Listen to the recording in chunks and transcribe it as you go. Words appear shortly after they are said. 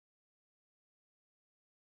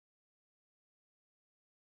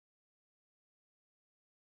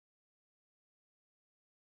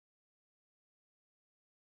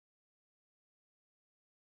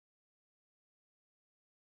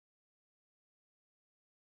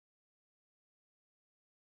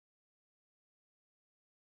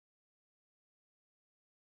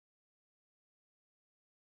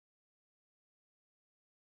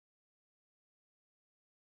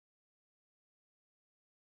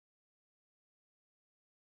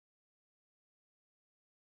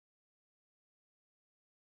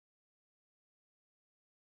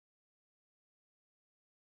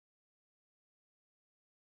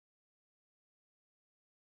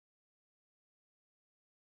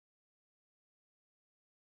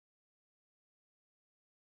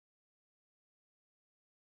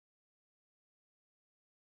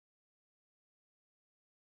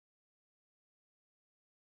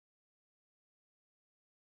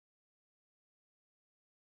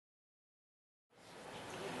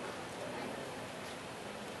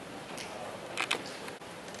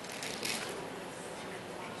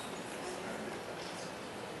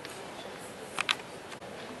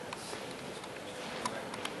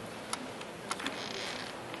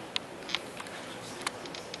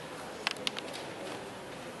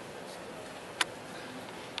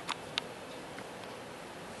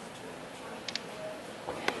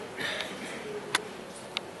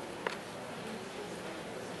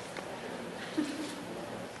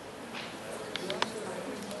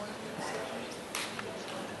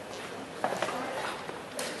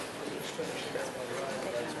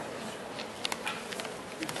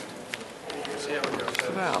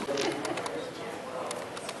Sit down.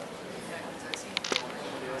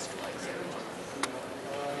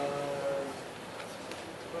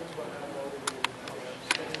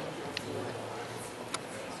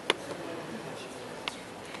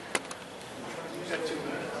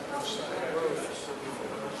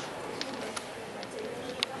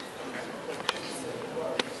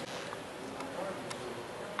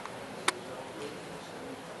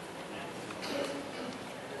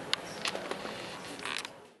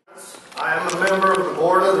 I am a member of the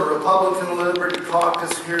board of the Republican Liberty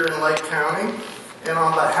Caucus here in Lake County, and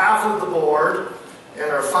on behalf of the board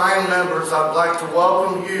and our fine members, I'd like to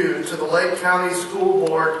welcome you to the Lake County School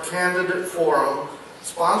Board Candidate Forum,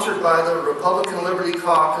 sponsored by the Republican Liberty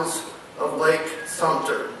Caucus of Lake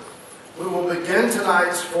Sumter. We will begin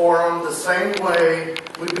tonight's forum the same way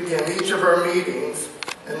we begin each of our meetings,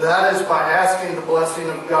 and that is by asking the blessing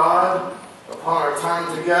of God upon our time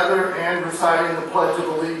together and reciting the Pledge of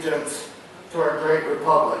Allegiance to our great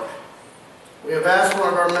republic. We have asked one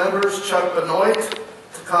of our members, Chuck Benoit,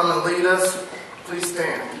 to come and lead us. Please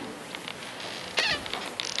stand.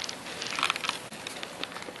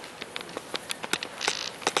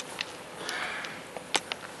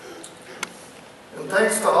 And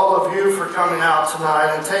thanks to all of you for coming out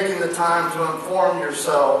tonight and taking the time to inform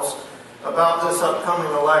yourselves about this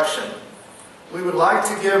upcoming election. We would like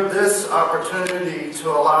to give this opportunity to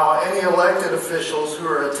allow any elected officials who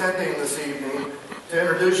are attending this evening to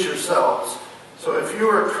introduce yourselves. So if you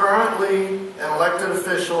are currently an elected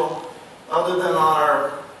official other than on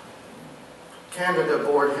our candidate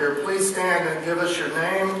board here, please stand and give us your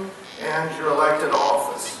name and your elected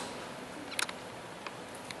office.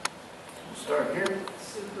 We'll start here.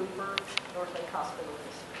 Sue Hooper, North Lake Hospital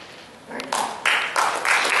District. Thank you.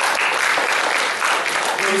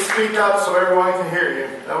 Please speak up so everyone can hear you.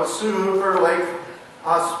 That was Sue Hooper, North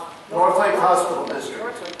Lake Hospital District.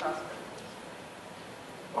 North Lake Hospital.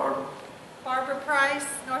 Barbara. Barbara Price,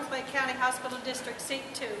 North Lake County Hospital District,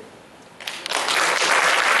 Seat 2.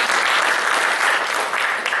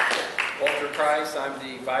 Walter Price, I'm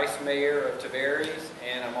the Vice Mayor of Tavares,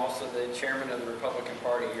 and I'm also the Chairman of the Republican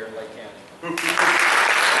Party here in Lake County.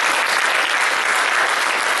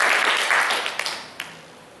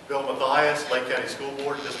 Bill Mathias, Lake County School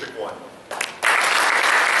Board, District 1.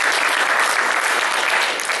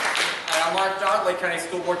 Hi, I'm Watchdog, Lake County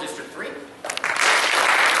School Board, District 3.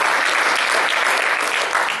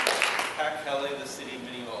 Pat Kelly, the City of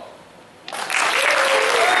Mini Law.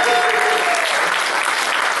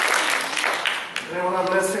 Anyone I'm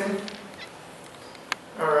missing?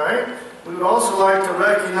 All right. We would also like to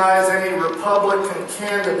recognize any Republican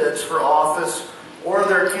candidates for office or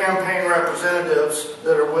their campaign representatives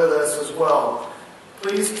that are with us as well.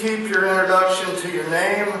 Please keep your introduction to your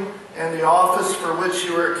name and the office for which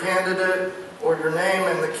you are a candidate, or your name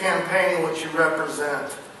and the campaign which you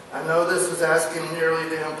represent. I know this is asking nearly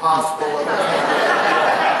the impossible of a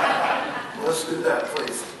candidate. Let's do that,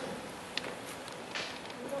 please.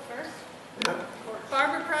 We'll go first. Yeah.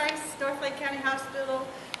 Barbara Price, North Lake County Hospital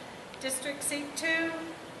District, Seat 2,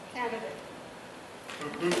 candidate.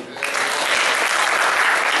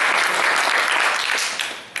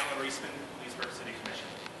 Alan Reisman, Leesburg City Commission.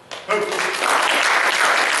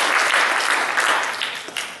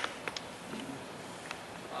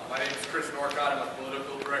 My name is Chris Norcott. I'm a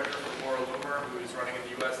political director for Maura Loomer, who is running in the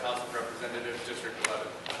U.S. House of Representatives, District 11.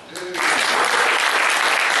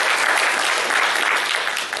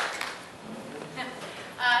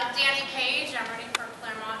 Danny Page, I'm running for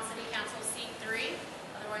Clermont City Council Seat 3,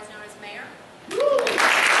 otherwise known as Mayor.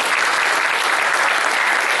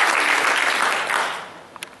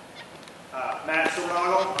 Matt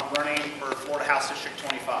Silvernagle, I'm running for Florida House District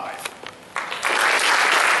 25.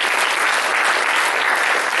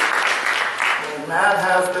 And Matt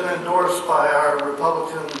has been endorsed by our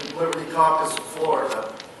Republican Liberty Caucus of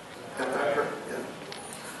Florida. Yeah.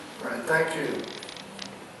 All right, thank you.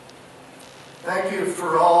 Thank you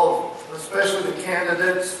for all, especially the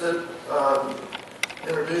candidates that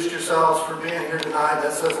introduced yourselves, for being here tonight.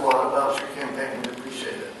 That says a lot about your campaign. We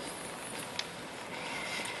appreciate it.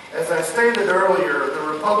 As I stated earlier, the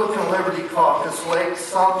Republican Liberty Caucus Lake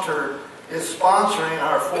Sumter is sponsoring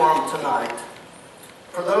our forum tonight.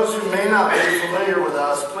 For those who may not be familiar with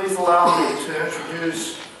us, please allow me to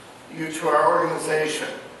introduce you to our organization.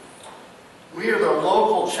 We are the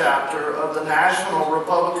local chapter of the National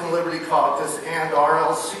Republican Liberty Caucus and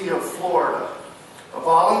RLC of Florida, a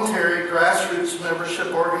voluntary grassroots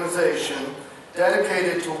membership organization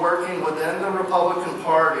dedicated to working within the Republican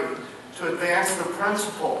Party to advance the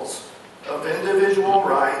principles of individual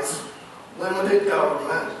rights, limited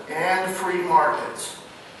government, and free markets,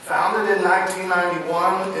 Founded in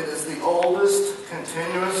 1991, it is the oldest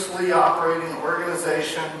continuously operating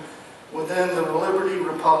organization within the Liberty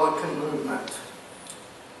Republican movement.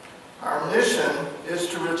 Our mission is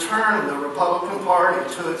to return the Republican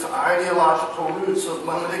Party to its ideological roots of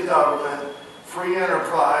limited government, free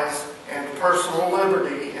enterprise, and personal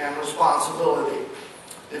liberty and responsibility.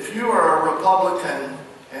 If you are a Republican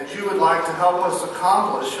and you would like to help us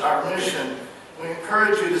accomplish our mission, we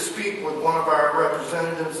encourage you to speak with one of our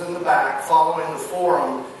representatives in the back following the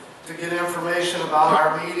forum to get information about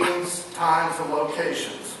our meetings, times, and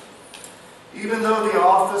locations. Even though the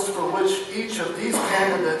office for which each of these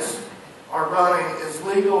candidates are running is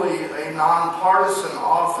legally a nonpartisan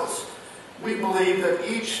office, we believe that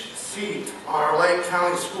each seat on our Lake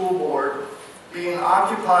County School Board being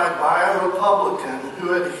occupied by a Republican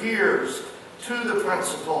who adheres to the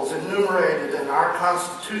principles enumerated in our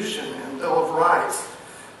Constitution and Bill of Rights,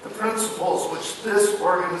 the principles which this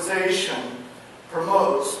organization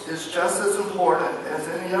promotes, is just as important as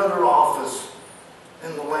any other office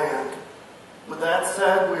in the land. With that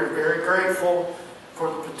said, we are very grateful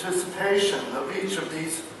for the participation of each of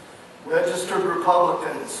these registered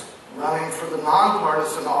Republicans running for the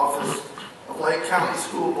nonpartisan office of Lake County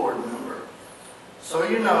School Board member. So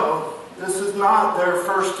you know, this is not their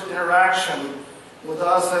first interaction with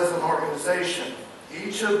us as an organization.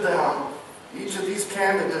 Each of these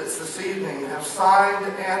candidates this evening have signed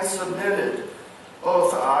and submitted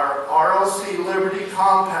both our RLC Liberty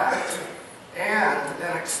Compact and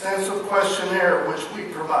an extensive questionnaire which we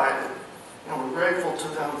provided, and we're grateful to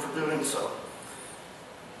them for doing so.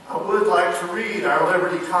 I would like to read our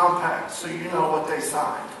Liberty Compact so you know what they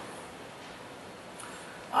signed.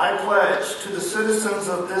 I pledge to the citizens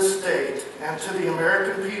of this state and to the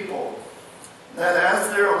American people that as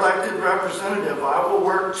their elected representative, I will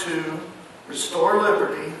work to restore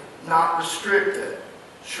liberty, not restrict it,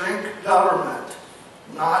 shrink government,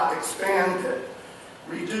 not expand it,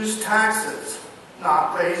 reduce taxes,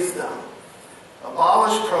 not raise them,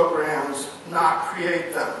 abolish programs, not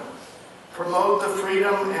create them, promote the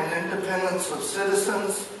freedom and independence of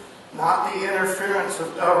citizens, not the interference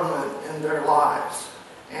of government in their lives,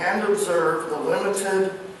 and observe the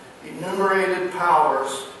limited, enumerated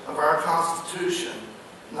powers of our Constitution,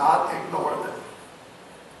 not ignore them,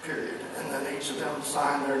 period. And then each of them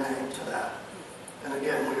signed their name to that. And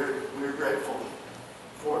again, we're grateful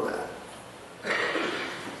for that.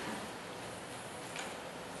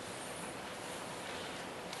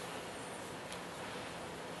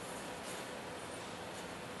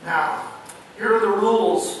 Now, here are the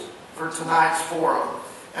rules for tonight's forum.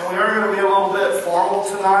 And we are going to be a little bit formal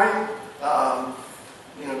tonight.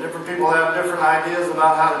 Different people have different ideas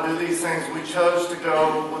about how to do these things. We chose to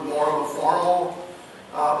go with more of a formal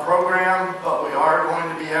program, but we are going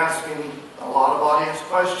to be asking a lot of audience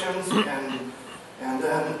questions. And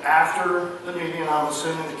then after the meeting, I'm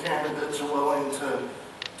assuming the candidates are willing to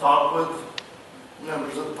talk with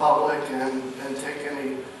members of the public and take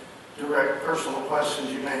any direct personal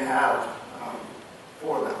questions you may have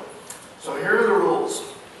for them. So here are the rules.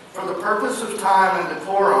 For the purpose of time and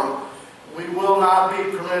decorum, we will not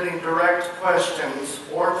be permitting direct questions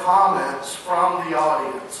or comments from the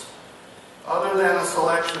audience, other than a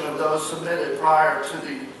selection of those submitted prior to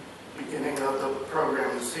the beginning of the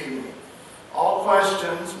program this evening. All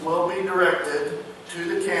questions will be directed to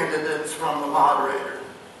the candidates from the moderator.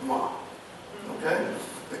 Come on. Okay?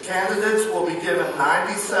 The candidates will be given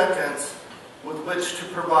 90 seconds with which to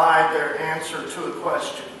provide their answer to a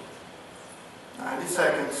question. 90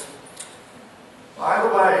 seconds. By the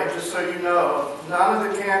way, just so you know, none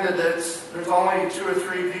of the candidates, there's only 2 or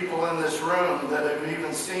 3 people in this room that have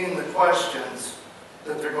even seen the questions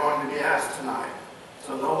that they're going to be asked tonight.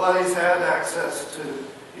 So nobody's had access to,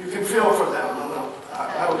 you can feel for them,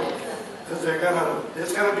 because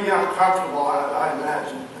it's going to be uncomfortable, I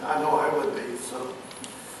imagine. I know I would be. So,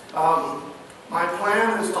 my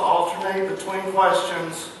plan is to alternate between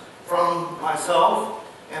questions from myself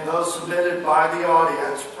and those submitted by the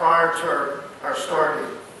audience prior to our starting.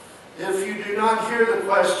 If you do not hear the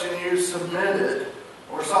question you submitted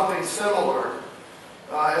or something similar,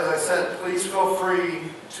 as I said, please feel free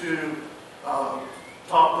to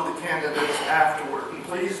talk with the candidates afterward.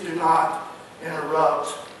 Please do not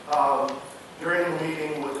interrupt during the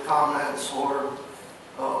meeting with comments or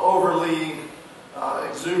overly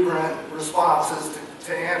exuberant responses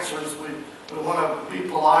to answers. We want to be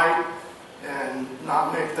polite and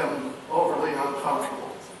not make them overly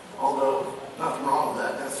uncomfortable, although nothing wrong with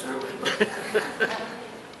that necessarily.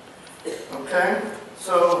 Okay,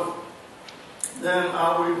 so then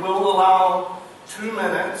we will allow 2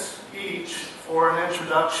 minutes each for an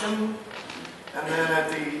introduction And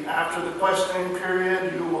then after the questioning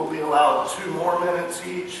period, you will be allowed 2 more minutes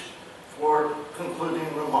each for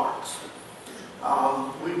concluding remarks.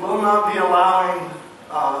 We will not be allowing,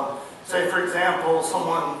 say for example,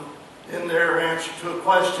 someone in their answer to a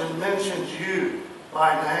question mentions you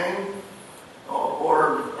by name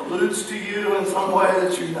or alludes to you in some way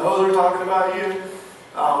that you know they're talking about you.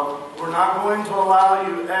 We're not going to allow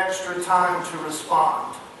you extra time to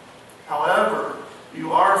respond. However,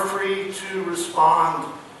 you are free to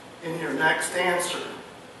respond in your next answer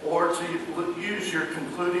or to use your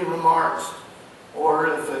concluding remarks, or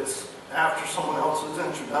if it's after someone else's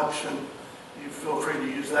introduction, you feel free to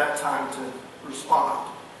use that time to respond.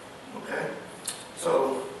 Okay?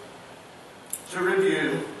 So, to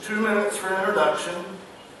review, 2 minutes for introduction,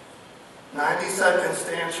 90 seconds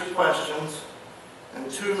to answer questions, and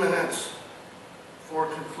 2 minutes for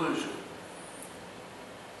conclusion.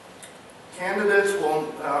 Candidates will,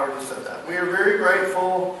 I already said that. We are very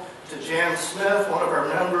grateful to Jan Smith, one of our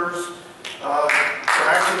members, for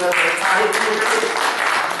acting as our timekeeper.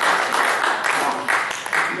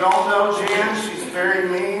 If you don't know Jan, she's very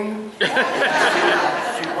mean.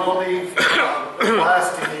 She will be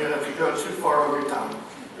blasting you if you go too far over your time.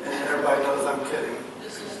 And everybody knows I'm kidding.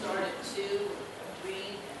 This will start at 2,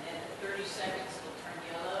 green, and then 30 seconds it'll turn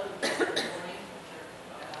yellow. Warning.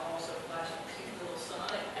 I'll also flash a cute little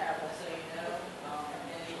sonic apple so you know. And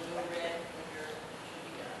then it'll go red when you're should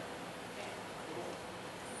be done.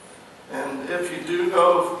 And if you do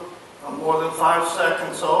go more than 5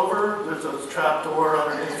 seconds over, there's a trap door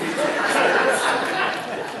underneath each of your chairs.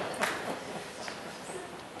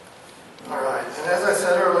 All right. And as I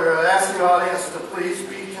said earlier, I ask the audience to please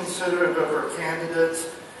be considerate of our candidates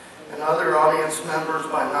and other audience members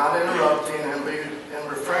by not interrupting and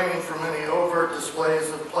refraining from any overt displays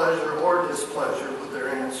of pleasure or displeasure with their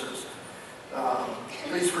answers.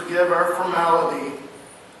 Please forgive our formality,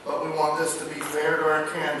 but we want this to be fair to our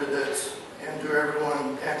candidates and to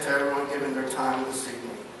everyone giving their time this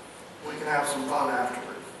evening. We can have some fun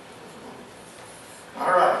afterward.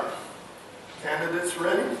 All right. Candidates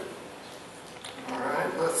ready? All right,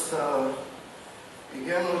 let's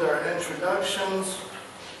begin with our introductions.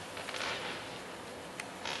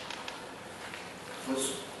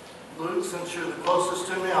 Ms. Luke, since you're the closest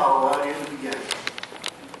to me, I'll allow you to begin.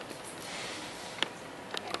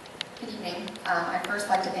 Good evening. I'd first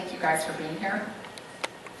like to thank you guys for being here.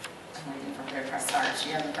 I'm waiting for her to press start. She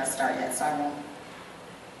hasn't pressed start yet, so I won't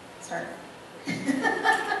start.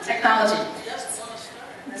 Technology.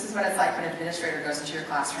 This is what it's like when an administrator goes into your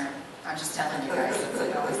classroom. I'm just telling you guys,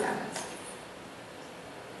 it always happens.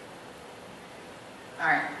 All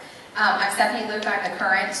right. I'm Stephanie Luke. I'm the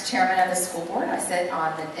current chairman of the school board. I sit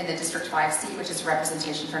in the District 5 seat, which is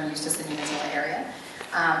representation from Eustis and Umatilla area.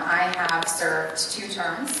 I have served 2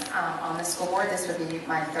 terms on the school board. This would be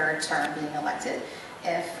my 3rd term being elected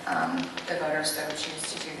if the voters so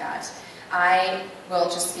choose to do that. I will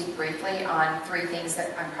just speak briefly on 3 things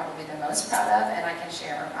that I'm probably the most proud of, and I can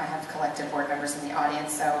share. I have collective board members in the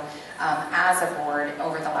audience. So as a board,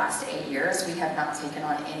 over the last 8 years, we have not taken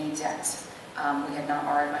on any debt. We have not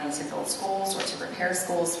borrowed money to build schools or to repair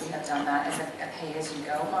schools. We have done that as a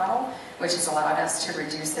pay-as-you-go model, which has allowed us to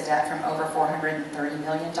reduce the debt from over $430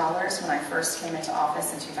 million when I first came into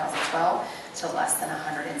office in 2012 to less than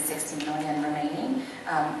 $160 million remaining.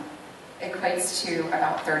 Equates to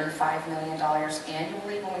about $35 million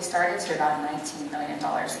annually when we started to about $19 million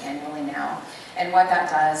annually now. And what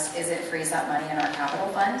that does is it frees up money in our capital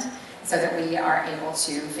fund so that we are able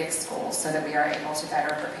to fix schools, so that we are able to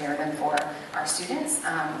better prepare them for our students.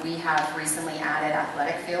 We have recently added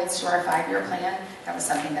athletic fields to our 5-year plan. That was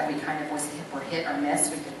something that we kind of were hit or miss.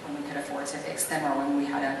 When we could afford to fix them, or when we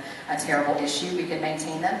had a terrible issue, we could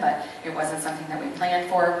maintain them, but it wasn't something that we planned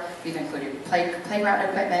for. We've included playground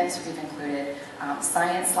equipment. We've included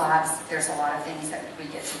science labs. There's a lot of things that we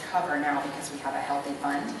get to cover now because we have a healthy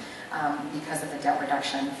fund. Because of the debt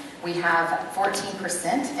reduction. We have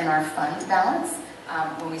 14% in our fund balance.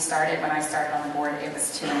 When I started on the board, it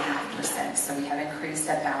was 2.5%. So we have increased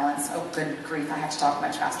that balance. Oh, good grief, I have to talk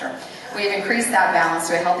much faster. We've increased that balance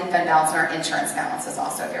to a healthy fund balance, and our insurance balance is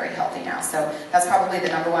also very healthy now. So that's probably the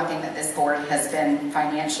number one thing that this board has been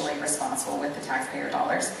financially responsible with the taxpayer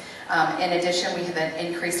dollars. In addition, we have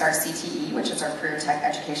increased our CTE, which is our career tech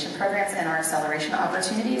education programs, and our acceleration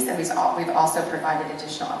opportunities, and we've also provided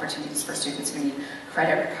additional opportunities for students who need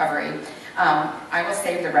credit recovery. I will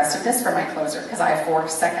save the rest of this for my closer because I have 4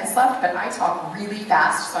 seconds left, but I talk really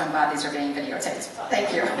fast, so I'm glad these are being videotaped.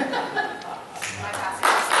 Thank you.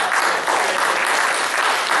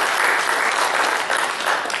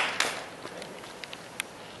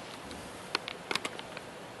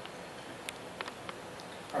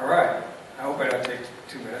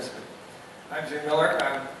 2 minutes. But I'm Jim Miller.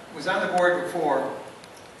 I was on the board before.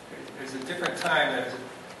 It was a different time. It was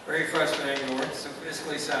very frustrating. We weren't so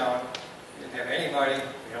fiscally sound. We didn't have any money.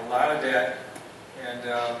 We had a lot of debt. And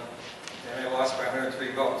I lost by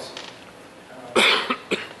 103 votes.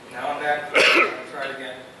 Now I'm back. I'm going to try it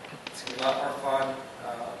again. It's going to be a lot more fun.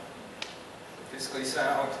 Fiscally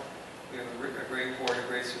sound. We have a great board, a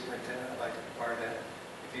great superintendent. I'd like to be part of that.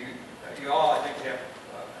 If you all, I think, have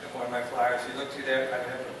one of my flyers. If you look through that, I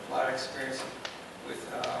have a lot of experience with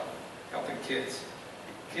helping kids.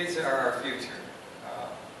 Kids are our future.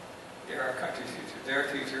 They're our country's future. Their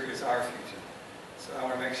future is our future. So I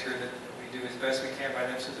want to make sure that we do as best we can by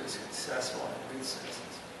them so they're successful and good citizens.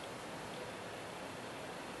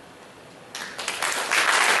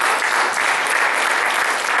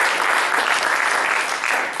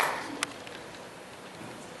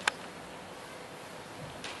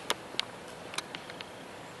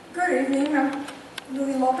 Good evening, I'm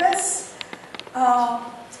Ludy Lopez. Are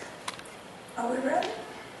we ready?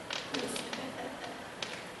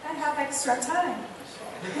 I have extra time.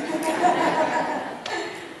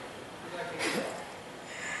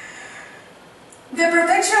 The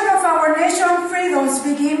protection of our nation's freedoms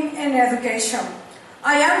begin in education.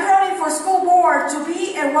 I am running for school board to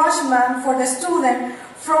be a watchman for the student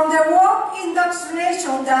from the woke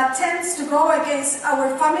indoctrination that tends to go against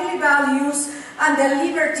our family values and the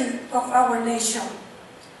liberty of our nation.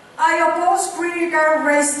 I oppose critical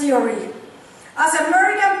race theory. As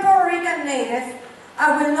American Puerto Rican native,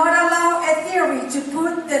 I will not allow a theory to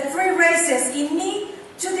put the three races in me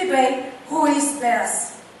to debate who is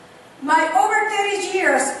best. My over 30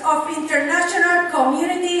 years of international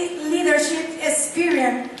community leadership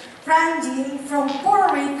experience ranging from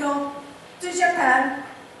Puerto Rico to Japan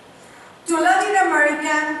to Latin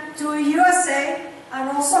America to USA and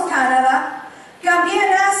also Canada can be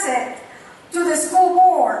an asset to the school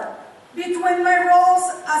board between my roles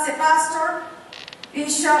as a pastor,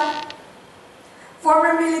 bishop,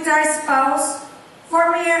 former military spouse,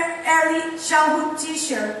 former early childhood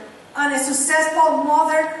teacher, and a successful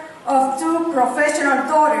mother of two professional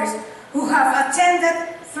daughters who have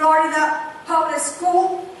attended Florida public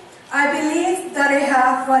school. I believe that I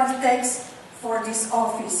have what it takes for this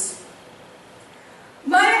office.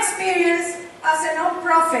 My experience as a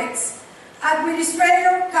non-profit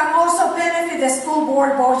administrator can also benefit the school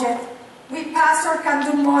board budget. We pastors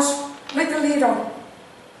can do much with little.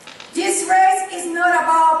 This race is not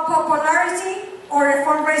about popularity or a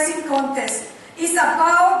fundraising contest. It's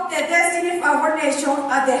about the destiny of our nation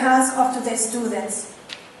at the hands of today's students.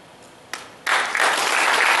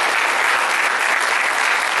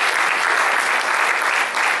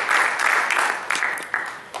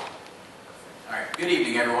 All right, good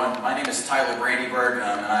evening, everyone. My name is Tyler Brandeburg,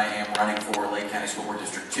 and I am running for Lake County School Board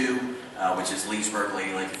District 2, which is Leesburg,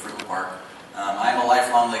 Lady Lake, and Fruitland Park. I am a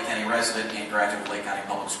lifelong Lake County resident and graduate of Lake County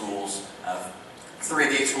Public Schools. 3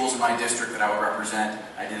 of the 8 schools in my district that I would represent,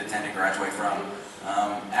 I did attend and graduate from.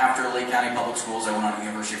 After Lake County Public Schools, I went on to the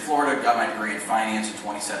University of Florida, got my degree in finance in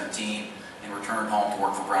 2017, and returned home to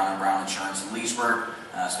work for Brown & Brown Insurance in Leesburg,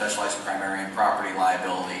 specializing primarily in property,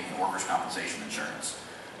 liability, and workers' compensation insurance.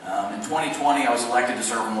 In 2020, I was elected to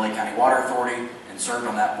serve on the Lake County Water Authority and served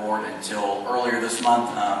on that board until earlier this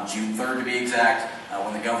month, June 3rd to be exact,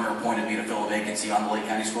 when the governor appointed me to fill a vacancy on the Lake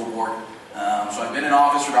County School Board. So I've been in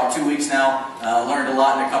office for about 2 weeks now, learned a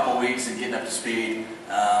lot in a couple weeks and getting up to speed.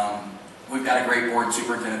 We've got a great board and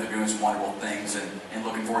superintendent. They're doing some wonderful things and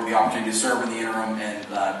looking forward to the opportunity to serve in the interim and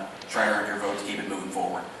try to earn your vote to keep it moving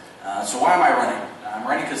forward. So why am I running? I'm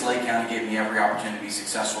running because Lake County gave me every opportunity to be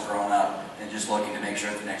successful growing up and just looking to make sure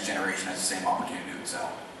that the next generation has the same opportunity to excel.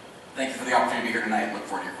 Thank you for the opportunity to be here tonight and look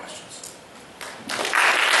forward to your questions.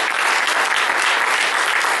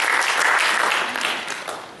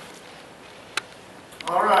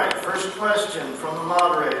 All right, first question from the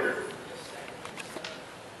moderator.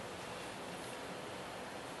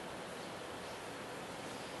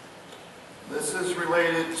 This is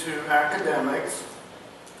related to academics.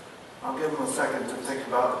 I'll give them a second to think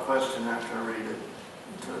about the question after I read it,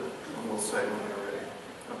 and we'll say when they're ready.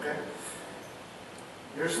 Okay?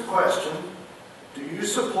 Here's the question. Do you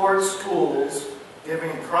support schools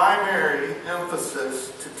giving primary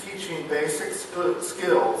emphasis to teaching basic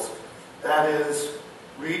skills, that is,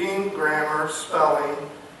 reading, grammar, spelling,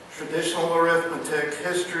 traditional arithmetic,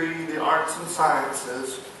 history, the arts and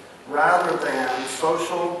sciences, rather than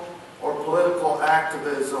social or political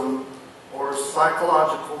activism or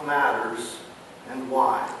psychological matters, and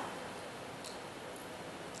why?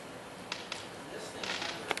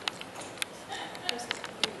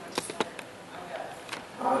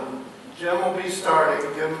 Jim will be starting.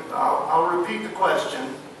 I'll repeat the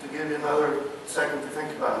question to give you another second to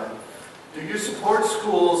think about it. Do you support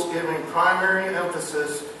schools giving primary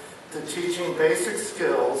emphasis to teaching basic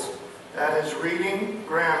skills, that is reading,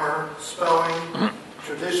 grammar, spelling,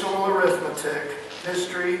 traditional arithmetic,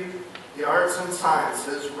 history, the arts and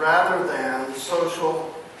sciences, rather than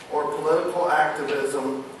social or political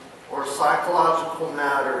activism or psychological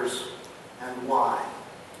matters, and why?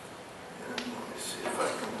 And let me see if I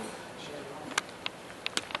can...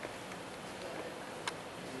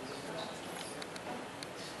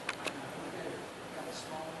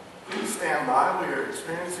 Please stand by. We are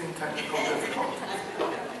experiencing technical difficulties.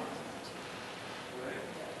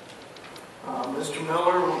 Mr.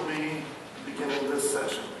 Miller will be beginning this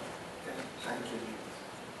session. Thank you.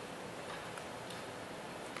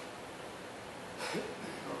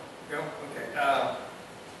 Okay.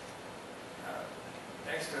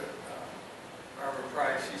 Thanks to Barbara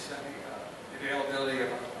Price, she sent me the availability of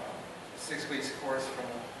a 6 weeks course from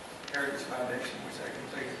the Heritage Foundation, which I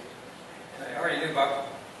completed. And I already knew about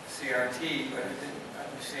CRT, but I didn't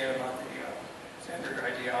understand about the gender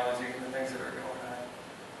ideology and the things that are going on.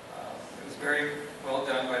 It was very well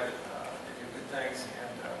done by they did good things,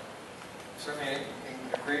 and certainly in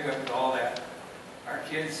agreement with all that. Our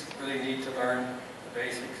kids really need to learn the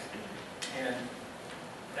basics, and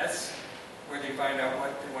that's where they find out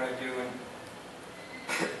what they want to do, and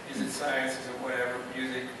is it science, is it whatever,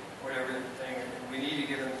 music, whatever the thing, and we need to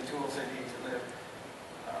give them the tools they need to live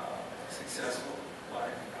a successful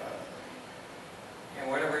life. And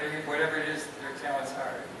whatever it is their talents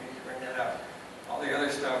are, we need to bring that out. All the other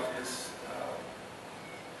stuff is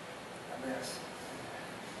a mess.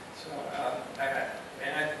 So,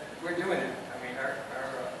 we're doing it. I mean, our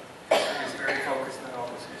country is very focused on all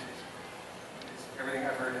those issues. It's everything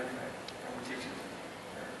I've heard anyway from the teachers.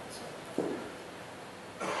 So,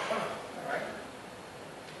 all right.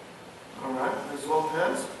 All right, Ms.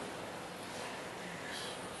 Lopez?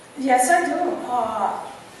 Yes, I do.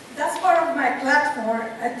 That's part of my platform,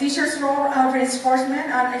 a teacher's role and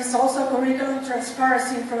reinforcement, and it's also curriculum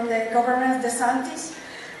transparency from the government of DeSantis.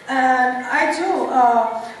 And I do.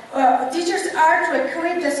 Teachers are to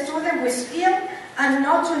equip the student with skill and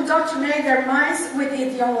not to indoctrinate their minds with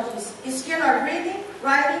ideologies. Skills are reading,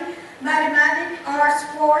 writing, mathematics, art,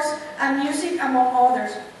 sports, and music, among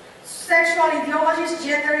others. Sexual ideologies,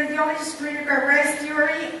 gender ideologies, critical race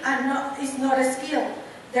theory, is not a skill.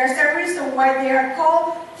 There's a reason why they are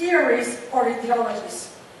called theories or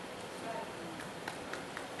ideologies.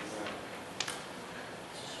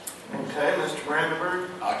 Okay, Mr. Brandeburg?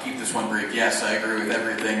 I'll keep this one brief. Yes, I agree with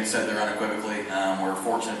everything said there unequivocally. We're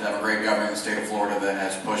fortunate to have a great governor in the state of Florida that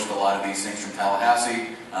has pushed a lot of these things from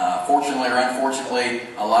Tallahassee. Fortunately or unfortunately,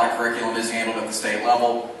 a lot of curriculum is handled at the state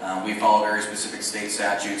level. We follow very specific state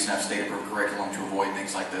statutes and have state-approved curriculum to avoid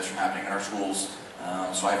things like this from happening in our schools.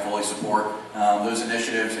 So I fully support those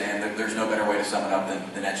initiatives, and there's no better way to sum it up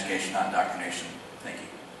than education, not indoctrination. Thank you.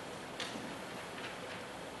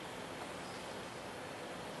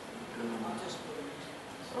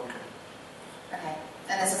 Okay,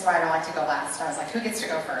 and this is why I don't like to go last. I was like, who gets to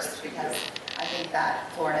go first? Because I think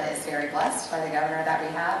that Florida is very blessed by the governor that we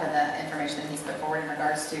have and the information that he's put forward in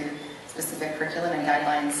regards to specific curriculum and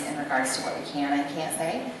guidelines in regards to what we can and can't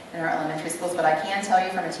say in our elementary schools. But I can tell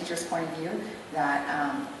you from a teacher's point of view that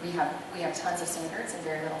we have tons of standards and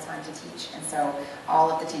very little time to teach. And so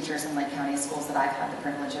all of the teachers in Lake County schools that I've had the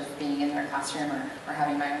privilege of being in their classroom or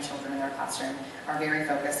having my own children in their classroom are very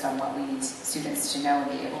focused on what we need students to know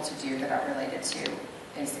and be able to do that are related to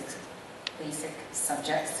basic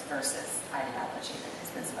subjects versus ideology that has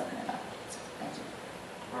been spoken about. So, thank you.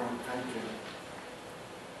 All right, thank you.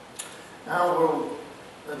 Now we'll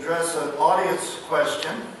address an audience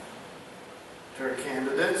question to our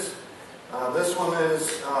candidates. This one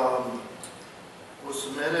was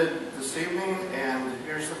submitted this evening, and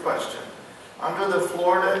here's the question. Under the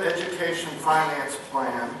Florida Education Finance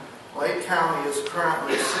Plan, Lake County is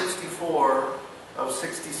currently 64 of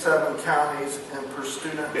 67 counties in per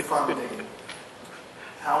student funding.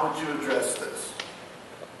 How would you address this?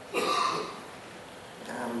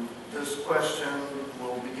 And this question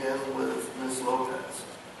will begin with Ms. Lopez.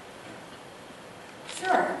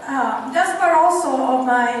 Sure. That's part also of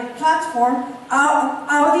my platform,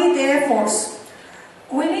 audit the efforts.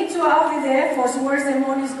 We need to audit the efforts, where the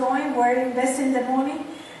money is going, where we're investing the money,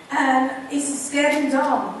 and it's getting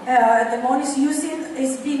done. The money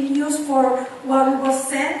is being used for what it was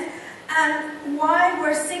sent, and why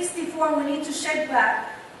we're 64, we need to check back.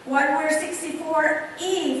 Why we're 64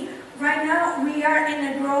 if right now we are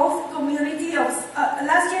in a growth community of,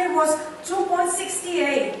 last year it was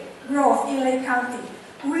 2.68 growth in Lake County.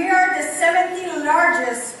 We are the 17th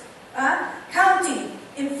largest county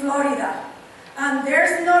in Florida. And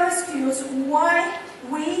there's no excuse why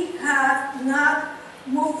we have not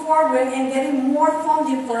moved forward in getting more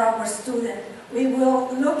funding for our students. We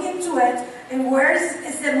will look into it and where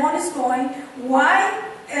is the money going, why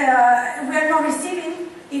we are not receiving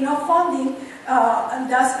enough funding, and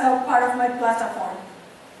that's part of my platform.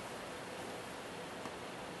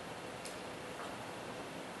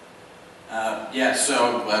 We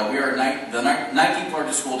are the 19th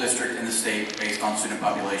largest school district in the state based on student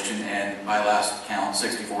population, and by last count,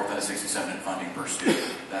 64th out of 67 in funding per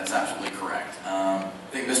student. That's absolutely correct. I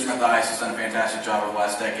think Mr. Mathias has done a fantastic job over the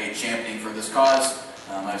last decade championing for this cause.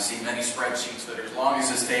 I've seen many spreadsheets that are as long as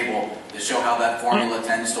this table that show how that formula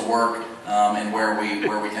tends to work, and where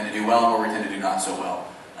we tend to do well and where we tend to do not so well.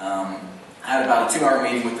 I had about a 2-hour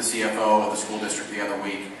meeting with the CFO of the school district the other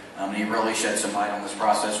week, and he really shed some light on this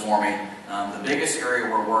process for me. The biggest area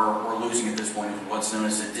where we're losing at this point is what's known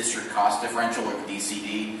as the district cost differential, or the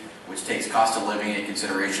DCD, which takes cost of living into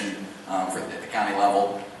consideration at the county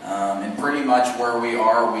level. And pretty much where we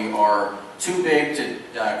are too big to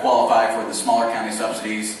qualify for the smaller county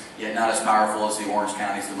subsidies, yet not as powerful as the Orange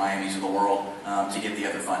counties, the Miamis of the world, to get the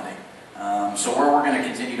other funding. So where we're going to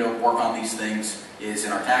continue to work on these things is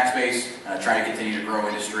in our tax base, try to continue to grow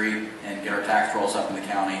industry and get our tax rolls up in the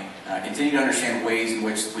county. Continue to understand ways in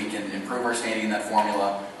which we can improve our standing in that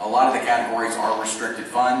formula. A lot of the categories are restricted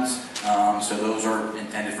funds, so those are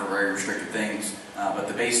intended for very restricted things. But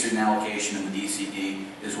the base student allocation and the DCD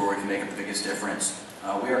is where we can make up the biggest difference.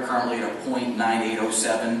 We are currently at a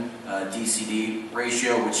 0.9807 DCD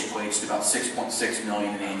ratio, which equates to about $6.6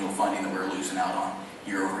 million in annual funding that we're losing out on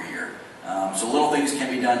year over year. So little things can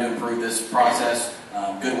be done to improve this process.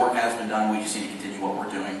 Good work has been done. We just need to continue what we're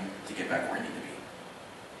doing to get back where we need to be.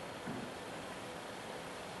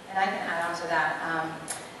 And I can add on to that.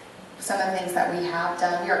 Some of the things that we have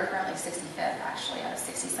done, we are currently 65th actually out of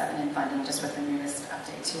 67 in funding, just with the newest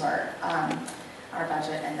update to our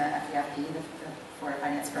budget and the FEFP, the Florida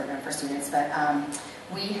Finance Program for students. But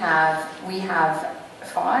we have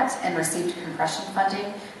fought and received compression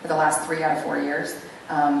funding for the last 3 out of 4 years,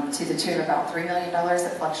 to the tune of about $3 million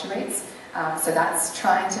that fluctuates. So that's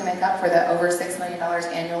trying to make up for the over $6 million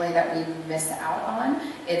annually that we miss out on.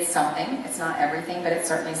 It's something. It's not everything, but it's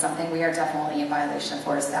certainly something. We are definitely in violation of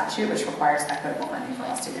Florida statute, which requires equitable funding for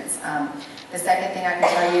all students. The second thing I can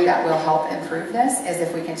tell you that will help improve this is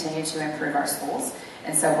if we continue to improve our schools.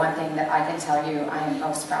 And so one thing that I can tell you I am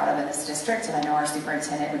most proud of in this district, and I know our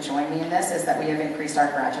superintendent would join me in this, is that we have increased our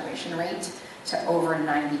graduation rate to over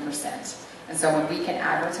 90%. And so when we can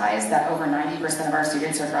advertise that over 90% of our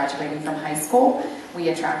students are graduating from high school, we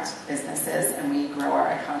attract businesses and we grow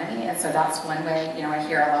our economy. And so that's one way, I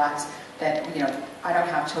hear a lot that, I don't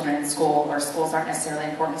have children in school, or schools aren't necessarily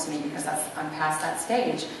important to me because I'm past that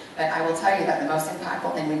stage. But I will tell you that the most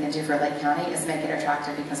impactful thing we can do for Lake County is make it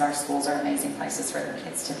attractive, because our schools are amazing places for their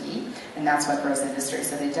kids to be. And that's what grows industry.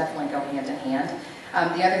 So they definitely go hand in hand.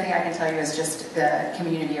 The other thing I can tell you is just the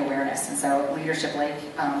community awareness. And so Leadership Lake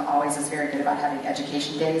always is very good about having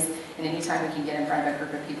education days. And anytime we can get in front of a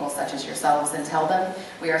group of people such as yourselves and tell them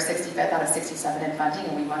we are 65th out of 67 in funding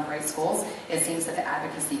and we want great schools, it seems that the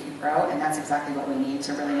advocacy can grow. And that's exactly what we need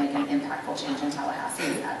to really make an impactful change in Tallahassee,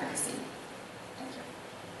 is advocacy. Thank you.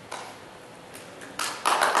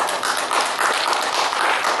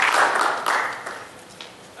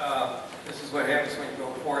 This is what happens when you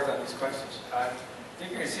go forth on these questions. I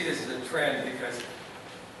think you're going to see this as a trend, because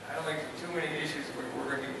I don't think too many issues where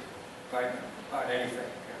we're going to be fighting about anything.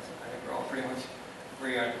 I think we're all pretty much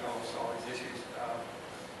agree on almost all these issues.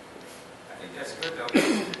 I think that's good, though. At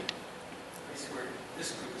least this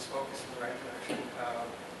group is focused in the right direction.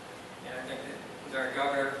 And I think that with our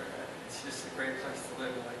governor, it's just a great place to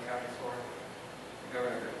live in Lake County, Florida. The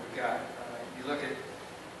governor that we got. You look at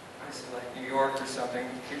places like New York or something,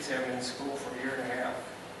 kids haven't been in school for a year and a half.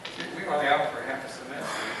 We were only out for half a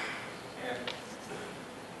semester. And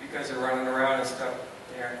because they're running around and stuff,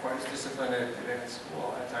 they aren't quite as disciplined as they've been in school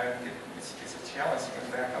all that time. It's a challenge to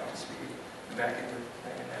come back up to speed and back into the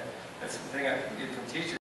thing. And that's the thing I can get from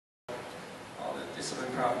teachers. All the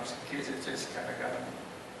discipline problems, kids have just kind of gotten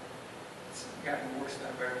worse,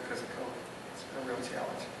 not better, because of COVID. It's been a real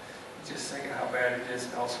challenge. Just think of how bad it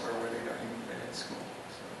is elsewhere where they don't even been in school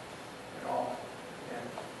at all. And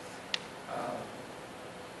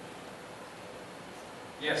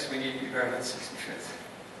yes, we need to be better than 65th.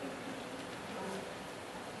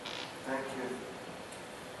 Thank you.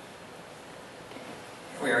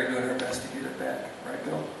 We are doing our best to get it back. Right,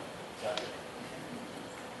 Bill?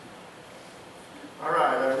 All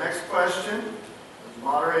right, our next question is a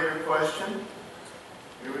moderator question.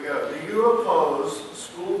 Here we go. Do you oppose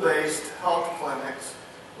school-based health clinics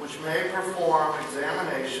which may perform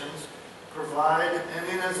examinations, provide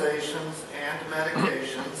immunizations and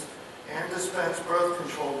medications, and dispense birth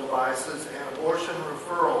control devices and abortion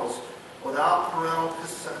referrals without parental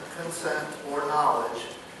consent or knowledge?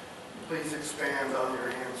 Please expand on your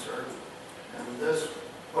answer. And this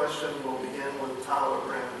question will begin with Tyler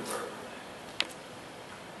Brandeburg.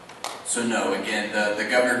 So no, again, the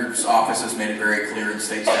governor's office has made it very clear in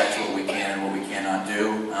state statute what we can and what we cannot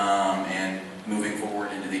do. And moving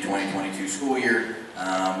forward into the 2022 school year,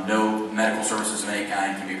 no medical services of any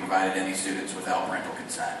kind can be provided to any students without parental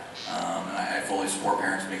consent. And I fully support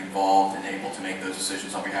parents being involved and able to make those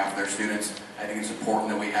decisions on behalf of their students. I think it's important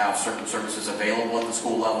that we have certain services available at the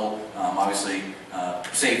school level, obviously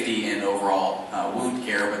safety and overall wound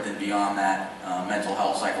care, but then beyond that, mental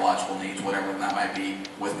health, psychological needs, whatever that might be,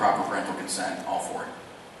 with proper parental consent, all for it.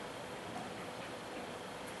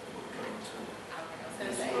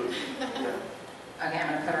 Okay, I'm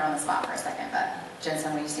going to put her on the spot for a second, but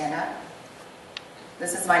Jensen, will you stand up?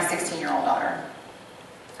 This is my 16-year-old daughter.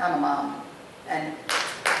 I'm a mom, and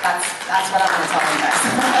that's what I'm going to tell you guys.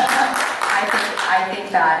 I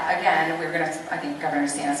think that, again, I think Governor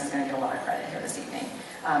DeSantis is going to get a lot of credit here this evening.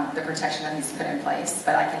 The protection that he's put in place,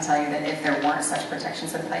 but I can tell you that if there weren't such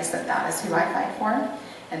protections in place, that is who I fight for,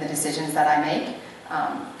 and the decisions that I make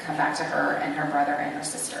come back to her and her brother and her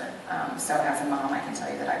sister. So as a mom, I can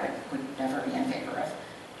tell you that I would never be in favor of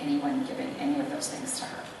anyone giving any of those things to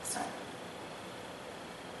her. So.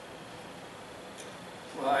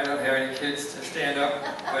 Well, I don't have any kids to stand up,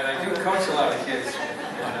 but I do coach a lot of kids,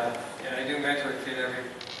 and I do mentor a kid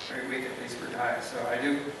every week at Leesburg High. So I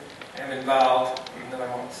am involved, even though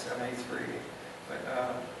I'm only 73. But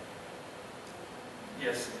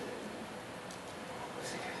yes.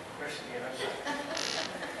 What's the question again?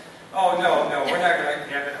 Oh no, we're not going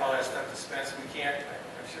to have all that stuff dispensed. We can't.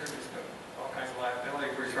 I'm sure there's all kinds of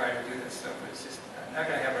liability if we're trying to do this stuff, but it's just not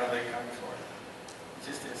going to happen in Lake County, Florida. It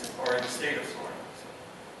just isn't, or in the state of Florida. So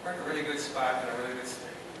we're in a really good spot and a really good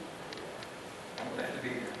state. I'm glad to be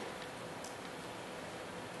here.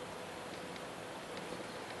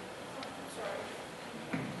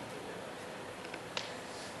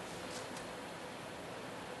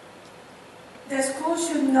 The school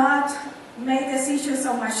should not make decisions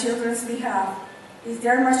on my children's behalf. If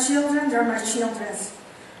they're my children, they're my children's.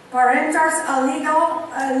 Parents are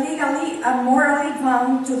legally and morally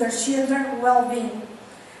bound to their children's well-being.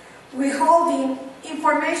 Withholding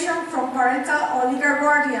information from parental or legal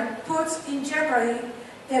guardian puts in jeopardy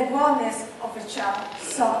the wellness of a child.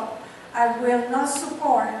 So I will not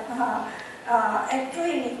support a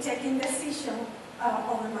clinic taking decision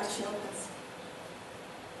over my children.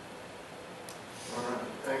 All right,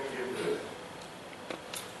 thank you.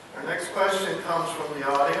 Our next question comes from the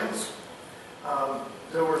audience.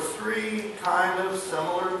 There were three kind of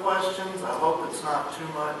similar questions. I hope it's not too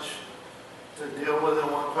much to deal with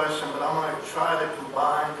in one question, but I'm going to try to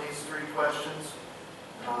combine these three questions.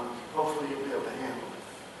 Hopefully you'll be able to handle it.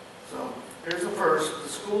 So here's the first. The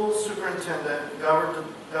school superintendent,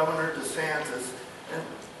 Governor DeSantis, and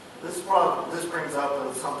this brings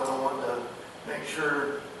up something I wanted to make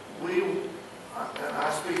sure and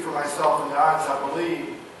I speak for myself and the audience, I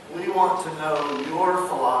believe, we want to know your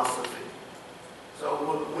philosophy.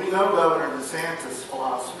 So we know Governor DeSantis'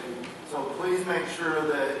 philosophy, so please make sure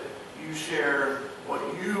that you share what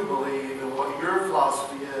you believe and what your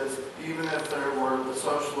philosophy is, even if there were the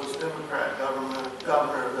Socialist Democrat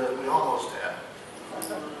governor that we almost had.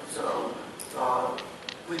 So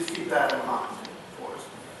please keep that in mind for us.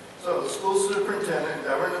 So the school superintendent,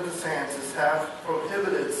 Governor DeSantis, have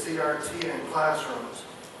prohibited CRT in classrooms.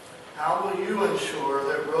 How will you ensure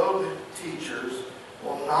that rogue teachers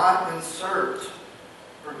will not insert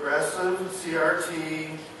progressive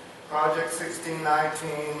CRT, Project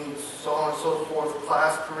 1619, so on and so forth,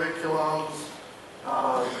 class curriculums,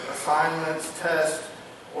 assignments, tests,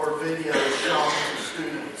 or videos shown to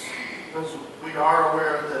students? Because we are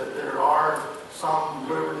aware that there are some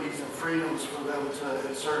liberties and freedoms for them to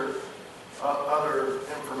insert other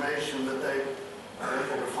information that they are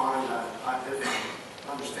able to find that, if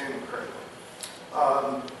I'm understanding correctly.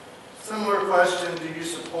 Similar question, do you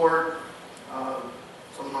support,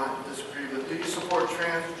 some might disagree, but do you support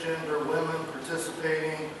transgender women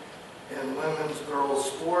participating in women's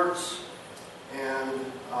girls sports? And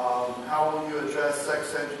how will you address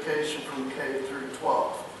sex education from K through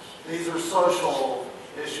 12? These are social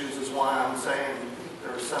issues is why I'm saying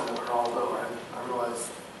they're similar, although I realize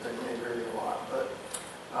they may vary a lot. But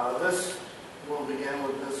this will begin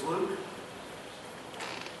with Ms. Luke.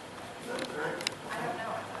 Is that correct? I don't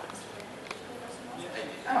know.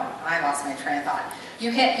 You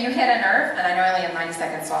hit a nerve, and I know I only have 90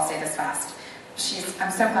 seconds, so I'll say this fast. I'm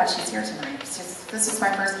so glad she's here tonight. This was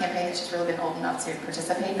my first campaign that she's really been old enough to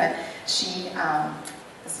participate, but she,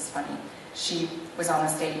 this is funny, she was on the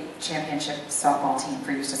state championship softball team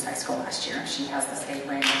for Eustis High School last year. She has the state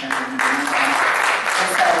ring with her name.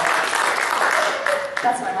 And so,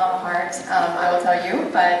 that's my mama heart, I will tell you,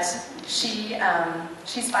 but she's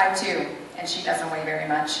 5'2", and she doesn't weigh very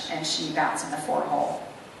much, and she bats in the 4-hole.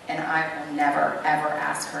 And I will never, ever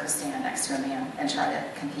ask her to stand next to a man and try to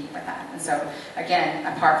compete with that. And so, again,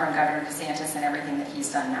 apart from Governor DeSantis and everything that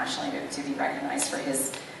he's done nationally to be recognized for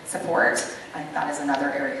his support, that is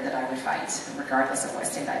another area that I would fight, regardless of what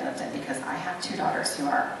state I lived in, because I have 2 daughters who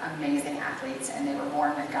are amazing athletes, and they were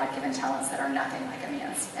born with God-given talents that are nothing like a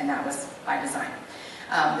man's, and that was by design.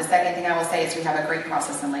 The second thing I will say is we have a great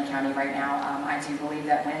process in Lake County right now. I do believe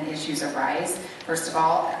that when issues arise, first of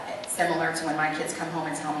all, similar to when my kids come home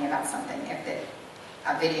and tell me about something,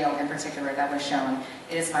 a video in particular that was shown,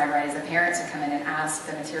 it is my right as a parent to come in and ask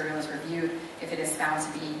the material is reviewed if it is found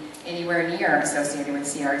to be anywhere near associated with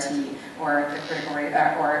CRT or the critical rate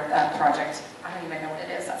or project. I don't even know what it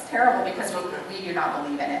is. That's terrible because we do not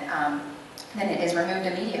believe in it. Then it is removed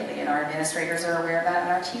immediately, and our administrators are aware of that, and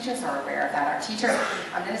our teachers are aware of that. Our teachers,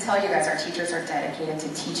 I'm going to tell you guys, our teachers are dedicated to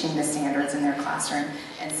teaching the standards in their classroom,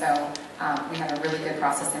 and so we have a really good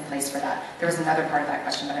process in place for that. There was another part of that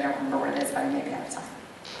question, but I don't remember what it is, but I maybe have time.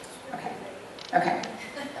 Okay.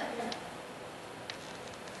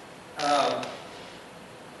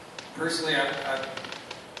 Personally, I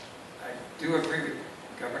do agree with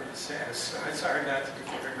Governor DeSantis, so it's hard not to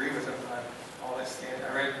agree with him on all that stand.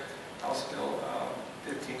 I read House Bill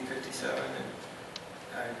 1557, and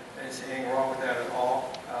I didn't see anything wrong with that at all.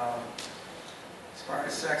 As far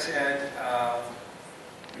as sex ed,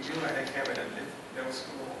 we do, I think, have it in middle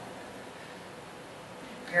school.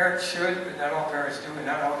 Parents should, but not all parents do, and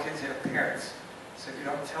not all kids have parents. So if you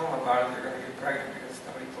don't tell them about it, they're going to get pregnant because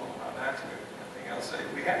nobody told them how not to. Nothing else. So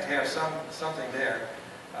we have to have something there.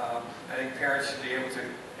 I think parents should be able to,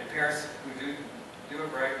 and parents who do it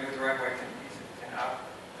right, do it the right way, can opt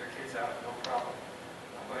their kids out, no problem.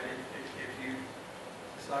 But if you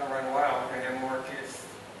let them run wild, we're going to have more kids,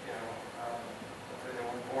 hopefully they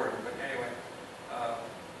won't board. But anyway,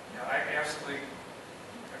 I absolutely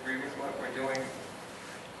agree with what we're doing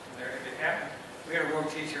there. If it happened, we had a road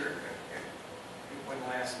teacher, it wouldn't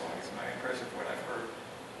last long, is my impression of what I've heard.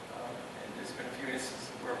 And there's been a few instances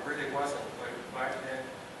where it really wasn't, but it might have been,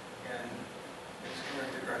 and it was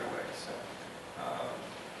corrected right away. So,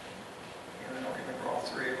 I don't remember all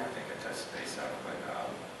 3 of them. I think I touched base on it, but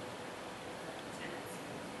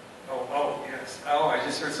yes. I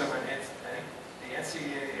just heard someone. I think the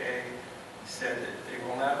NCAA said that they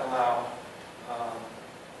will not allow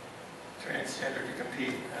transgender to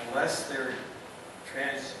compete unless they're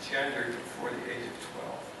transgendered before the age of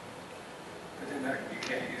 12. But then you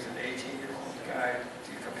can't use an 18-year-old guy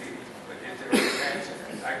to compete with them. But if they were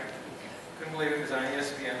transgender, I couldn't believe it was on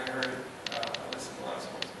ESPN. I heard it. I listened to a lot of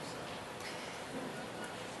sports.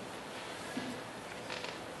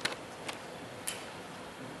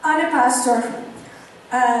 I'm a pastor.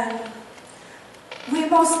 We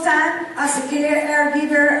must stand as a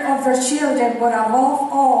caregiver of their children, but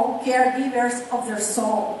above all, caregivers of their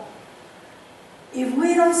soul. If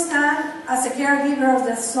we don't stand as a caregiver of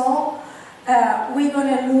the soul, we're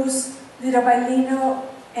going to lose little by little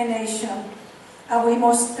a nation. We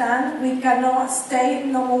must stand. We cannot stay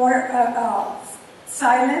no more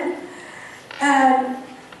silent. And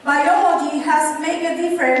biology has made a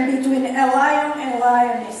difference between a lion and a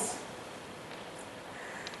lioness.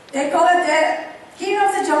 They call it the king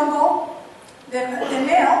of the jungle, the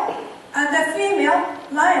male, and the female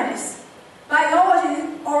lioness.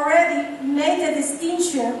 Biology already made a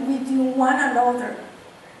distinction between one another.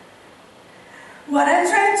 What I'm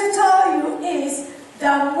trying to tell you is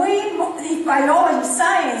that if biology,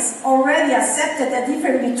 science already accepted the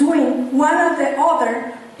difference between one and the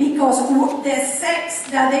other because the sex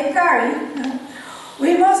that they carry,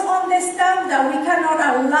 we must understand that we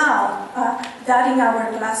cannot allow that in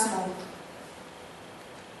our classroom.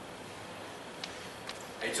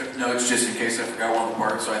 I took notes just in case I forgot one of the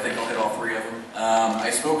parts, so I think I'll hit all 3 of them. I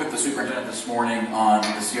spoke with the superintendent this morning on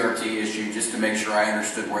the CRT issue just to make sure I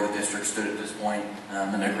understood where the district stood at this point,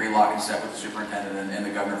 and agree lock and step with the superintendent and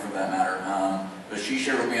the governor for that matter. But she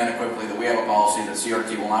shared with me unequivocally that we have a policy that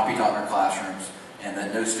CRT will not be taught in our classrooms and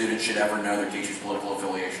that no student should ever know their teacher's political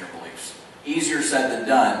affiliation or beliefs. Easier said than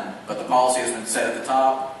done, but the policy has been set at the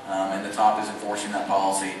top, and the top is enforcing that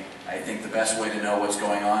policy. I think the best way to know what's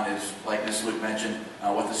going on is, like Ms. Luke mentioned,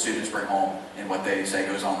 what the students bring home and what they say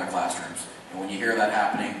goes on in their classrooms. And when you hear that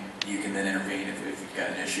happening, you can then intervene if you've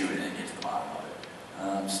got an issue and then get to the bottom of it.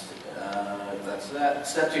 That's that.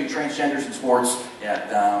 Step 2, transgenders in sports. Yeah,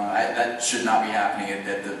 that should not be happening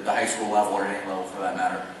at the high school level or at any level for that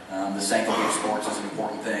matter. The sanctity of sports is an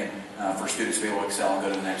important thing for students to be able to excel and go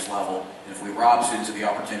to the next level. And if we rob students of the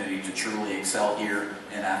opportunity to truly excel here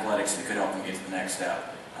in athletics, it could help them get to the next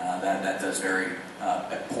step. That does very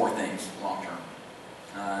poor things long term.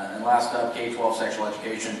 And last up, K-12 sexual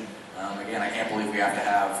education. Again, I can't believe we have to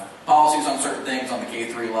have policies on certain things on the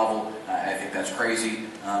K-3 level. I think that's crazy.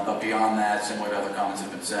 But beyond that, similar to other comments that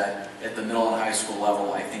have been said, at the middle and high school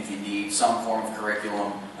level, I think you need some form of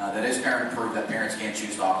curriculum that is parent-approved, that parents can't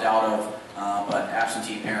choose to opt out of. But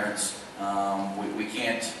absentee parents, we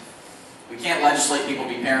can't legislate people to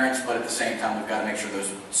be parents, but at the same time, we've got to make sure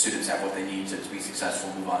those students have what they need to be successful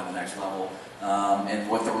and move on to the next level. And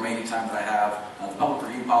with the remaining time that I have, the public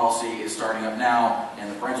review policy is starting up now, and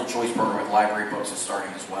the parental choice program with library books is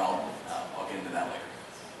starting as well. I'll get into that later.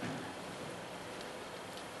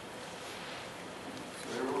 So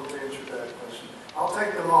everyone answered that question. I'll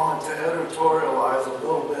take the moment to editorialize a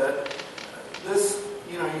little bit. This,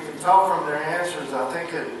 you can tell from their answers, I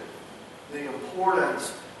think the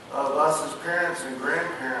importance of us as parents and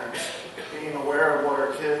grandparents being aware of what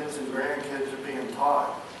our kids and grandkids are being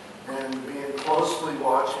taught and being closely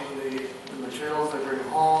watching the materials they bring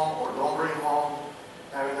home or don't bring home,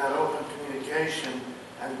 having that open communication,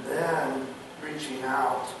 and then reaching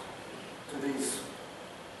out to these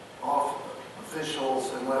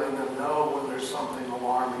officials and letting them know when there's something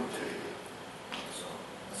alarming to you. So,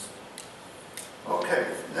 okay,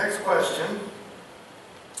 next question.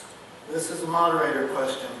 This is a moderator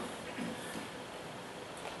question.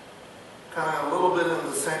 Kind of a little bit in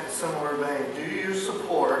the same, similar vein. Do you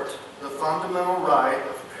support the fundamental right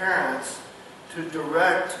of parents to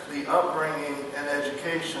direct the upbringing and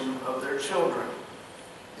education of their children?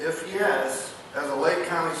 If yes, as a Lake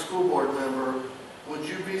County School Board member, would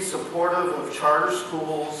you be supportive of charter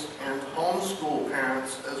schools and homeschool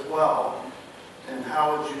parents as well? And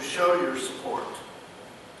how would you show your support?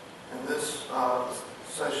 And this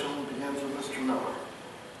session begins with Mr. Miller.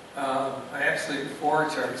 I absolutely for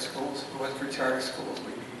charter schools. If it wasn't for charter schools,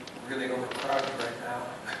 we'd be really overcrowded right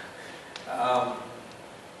now.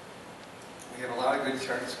 We have a lot of good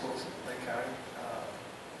charter schools in Lake County.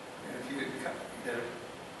 And a few that have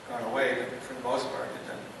gone away, but for the most part, they've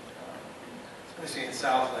done, especially in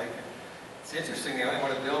South Lake. And it's interesting, they only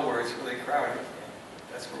want to build where it's really crowded.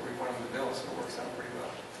 That's where we want them to build, so it works out pretty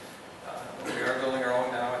well. But we are building our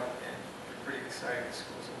own now, and we're pretty excited the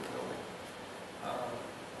schools that we're building.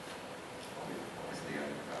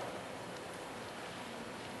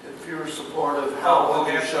 If you're supportive, how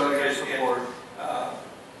would you show your support?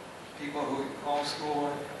 People who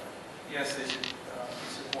homeschool, yes, they should be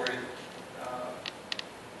supported.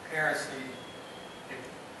 Parents need, if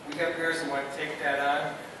we got parents who want to take that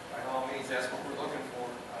on, by all means, that's what we're looking for.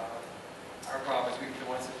 Our problem is we the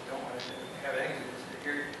ones that don't want to have anything to do with it.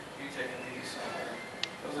 Here, you taking these somewhere.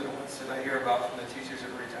 Those are the ones that I hear about from the teachers that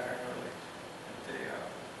are retiring early. They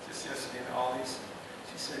just yesterday, all these,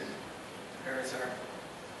 she said, parents aren't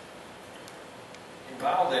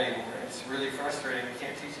involved anymore. It's really frustrating. You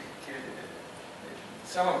can't teach a kid.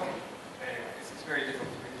 Some of them can. Anyway, it's very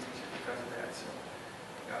difficult to be a teacher because of that. So,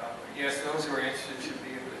 yes, those who are interested should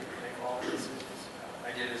be able to make all the decisions.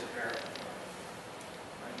 I did as a parent.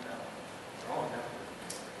 I don't know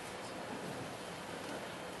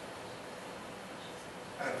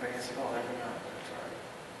if I answered all that or not, but I'm sorry.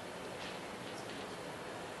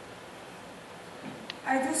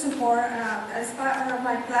 I do support, as part of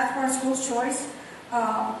my platform, School Choice,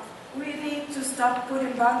 we need to stop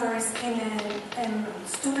putting boundaries in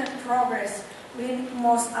student progress. We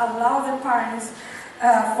must allow the parents,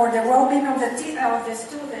 for the well-being of the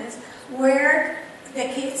students, where the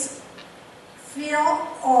kids feel,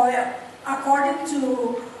 or according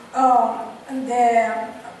to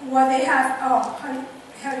what they have,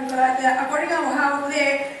 according to how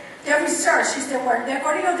the research is the word.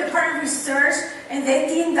 According to the parent research, and they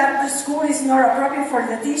think that the school is not appropriate for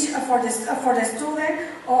the teacher, for the student,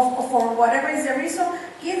 or for whatever is the reason,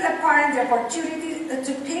 give the parent the opportunity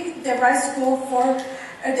to pick the right school for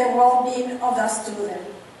the well-being of the student.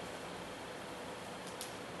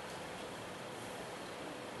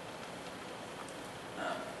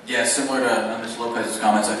 Yeah, similar to Ms. Lopez's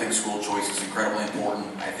comments, I think school choice is incredibly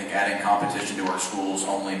important. I think adding competition to our schools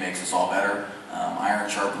only makes us all better. Iron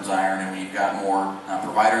sharpens iron, and when you've got more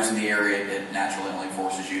providers in the area, it naturally only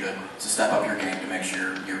forces you to step up your game to make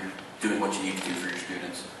sure you're doing what you need to do for your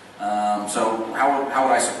students. So how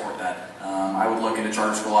would I support that? I would look into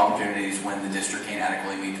charter school opportunities when the district can't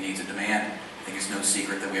adequately meet the needs of demand. I think it's no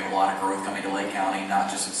secret that we have a lot of growth coming to Lake County,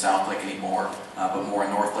 not just in South Lake anymore, but more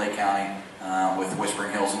in North Lake County, with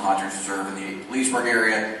Whispering Hills and Hodgins Reserve in the Leesburg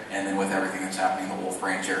area, and then with everything that's happening in the Wolf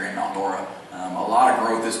Branch area in Mount Dora. A lot of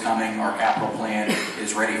growth is coming. Our capital plan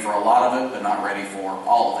is ready for a lot of it, but not ready for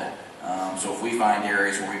all of it. So if we find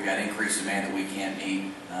areas where we've got increased demand that we can't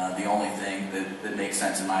meet, the only thing that makes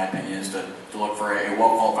sense, in my opinion, is to look for a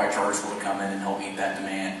well-qualified charter school to come in and help meet that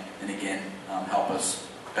demand, and again, help us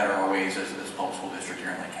better our ways as a public school district here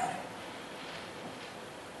in Lake County.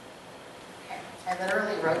 Okay. I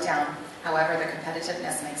literally wrote down, however, the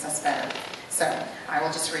competitiveness makes us better. So I will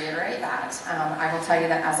just reiterate that. I will tell you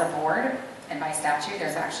that as a board, and by statute,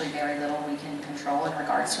 there's actually very little we can control in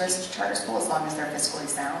regards to a charter school as long as they're fiscally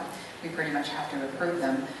sound. We pretty much have to approve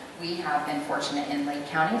them. We have been fortunate in Lake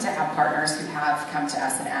County to have partners who have come to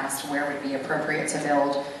us and asked where would be appropriate to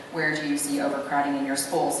build, where do you see overcrowding in your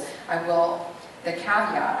schools. The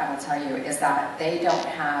caveat I will tell you is that they don't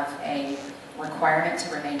have a requirement to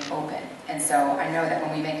remain open. And so I know that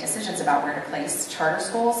when we make decisions about where to place charter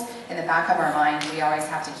schools, in the back of our mind, we always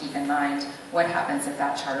have to keep in mind what happens if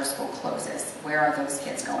that charter school closes? Where are those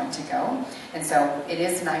kids going to go? And so it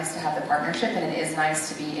is nice to have the partnership, and it is nice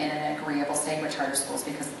to be in an agreeable state with charter schools,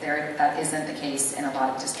 because that isn't the case in a lot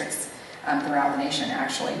of districts throughout the nation,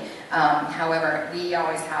 actually. However, we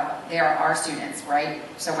always have, they are our students, right?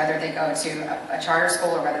 So whether they go to a charter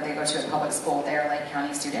school or whether they go to a public school, they are Lake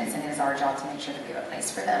County students, and it is our job to make sure that we have a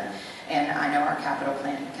place for them. And I know our capital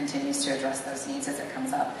plan continues to address those needs as it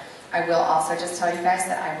comes up. I will also just tell you guys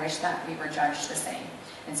that I wish that we were judged the same.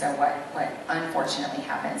 And so what unfortunately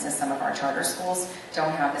happens is some of our charter schools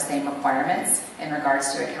don't have the same requirements in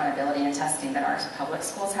regards to accountability and testing that our public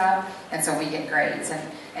schools have. And so we get grades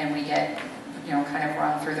and we get, kind of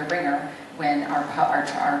run through the ringer when our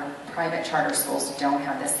private charter schools don't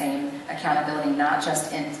have the same accountability, not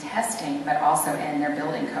just in testing, but also in their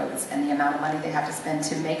building codes and the amount of money they have to spend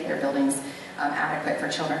to make their buildings adequate for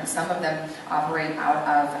children. Some of them operate out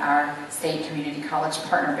of our state community college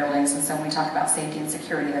partner buildings, and so when we talk about safety and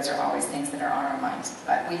security, those are always things that are on our minds.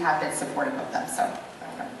 But we have been supportive of them, so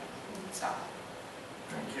I'm going to stop.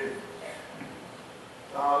 Thank you.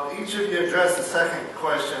 Each of you addressed the second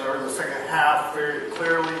question, or the second half, very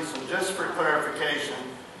clearly, so just for clarification,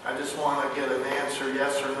 I just want to get an answer,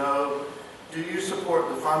 yes or no. Do you support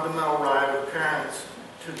the fundamental right of parents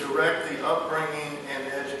to direct the upbringing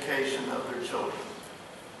and education of their children?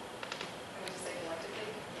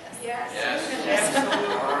 Yes. Yes.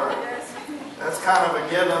 All right. That's kind of a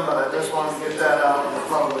given, but I just want to get that out in the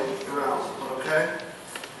public realm, okay?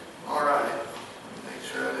 All right. Make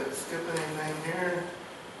sure I didn't skip anything here.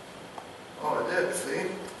 Oh, I did, see?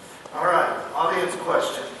 All right, audience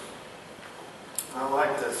question. I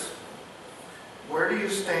like this. Where do you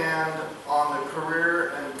stand on the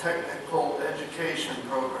career and technical education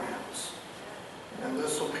programs? And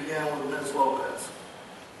this will begin with Ms. Lopez.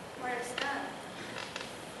 Where is that?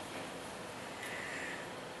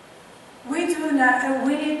 We do not,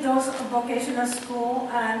 we need those vocational school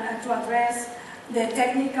and to address the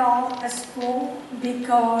technical school,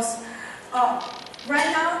 because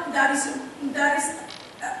right now that is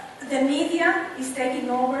the media is taking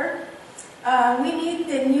over. We need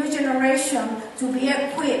the new generation to be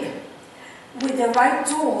equipped with the right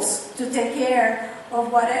tools to take care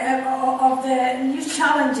of of the new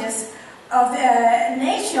challenges of the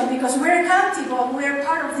nation, because we're accountable, we're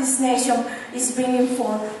part of this nation is being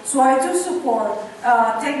informed. So I do support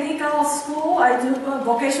technical school, I do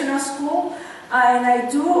vocational school, and I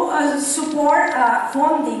do support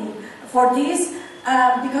funding for this,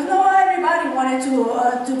 because not everybody wanted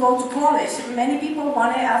to go to college. Many people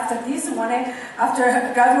wanted after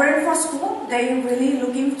graduating from school, they really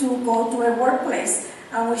looking to go to a workplace,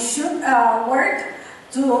 and we should work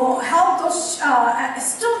to help those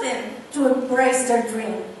students to embrace their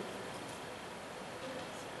dream.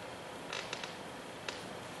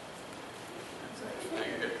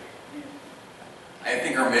 I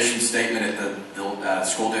think our mission statement at the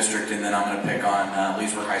school district, and then I'm going to pick on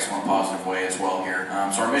Leesburg High School in a positive way as well here.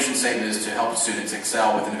 So our mission statement is to help students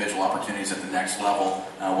excel with individual opportunities at the next level,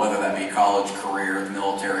 whether that be college, career, the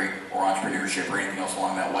military, or entrepreneurship, or anything else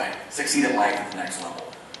along that way. Succeed at life at the next level.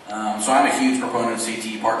 So I'm a huge proponent of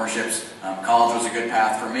CTE partnerships. College was a good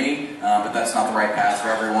path for me, but that's not the right path for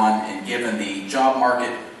everyone. And given the job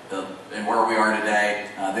market and where we are today,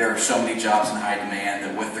 there are so many jobs in high demand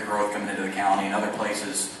that with the growth coming into the county and other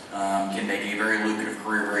places can make a very lucrative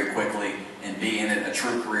career very quickly and be in it a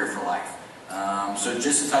true career for life. So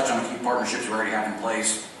just to touch on a few partnerships we already have in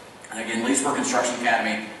place. Again, Leesburg Construction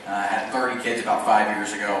Academy had 30 kids about 5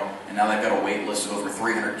 years ago, and now they've got a wait list of over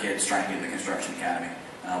 300 kids trying to get in the Construction Academy.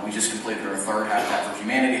 We just completed our third Habitat for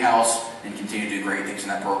Humanity house and continue to do great things in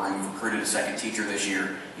that program. We've recruited a second teacher this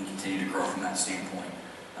year and continue to grow from that standpoint.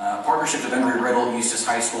 Partnership with Embry-Riddle, Eustis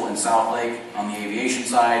High School, and South Lake on the aviation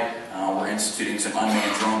side. We're instituting some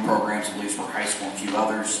unmanned drone programs at Leesburg High School and a few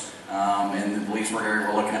others. In the Leesburg area,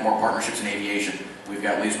 we're looking at more partnerships in aviation. We've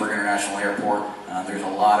got Leesburg International Airport. There's a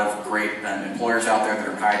lot of great employers out there that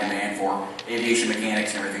are in high demand for aviation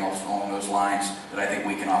mechanics and everything else along those lines that I think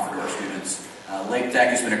we can offer to our students. Lake Tech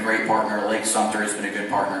has been a great partner. Lake Sumter has been a good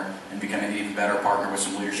partner and becoming an even better partner with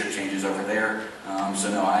some leadership changes over there. So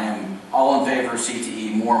no, I am all in favor of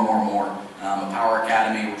CTE more and more and more. A Power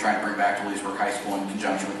Academy we're trying to bring back to Leesburg High School in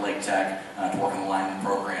conjunction with Lake Tech to work on the lineman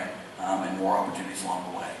program and more opportunities along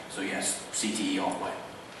the way. So yes, CTE all the way.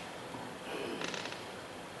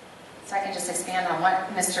 So I can just expand on what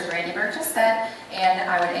Mr. Brandeburg just said, and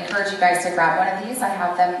I would encourage you guys to grab one of these. I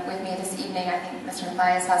have them with me this evening. I think Mr.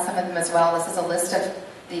 Mathias has some of them as well. This is a list of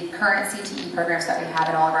the current CTE programs that we have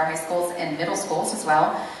in all of our high schools and middle schools as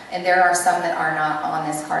well. And there are some that are not on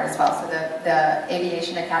this card as well. So the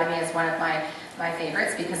Aviation Academy is one of my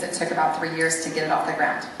favorites because it took about 3 years to get it off the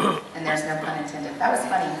ground. And there's no pun intended. That was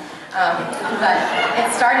funny. But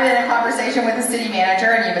it started in a conversation with the city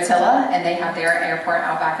manager in Umatilla, and they have their airport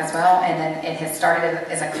out back as well. And then it has started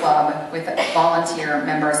as a club with volunteer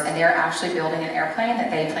members, and they're actually building an airplane that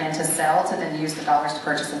they plan to sell to then use the dollars to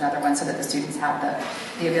purchase another one so that the students have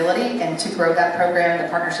the ability. And to grow that program, the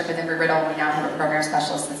partnership with Embry-Riddle, we now have a program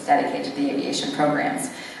specialist that's dedicated to the aviation programs.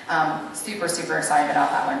 Super, super excited about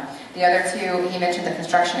that one. The other two, he mentioned the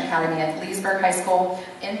Construction Academy at Leesburg High School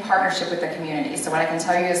in partnership with the community. So what I can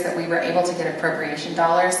tell you is that we were able to get appropriation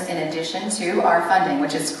dollars in addition to our funding,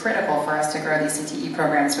 which is critical for us to grow these CTE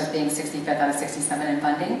programs with being 65th out of 67 in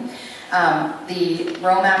funding. The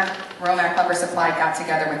ROMAC Lumber Supply got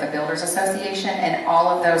together with the Builders Association, and all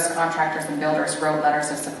of those contractors and builders wrote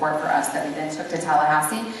letters of support for us that we then took to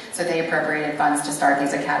Tallahassee. So they appropriated funds to start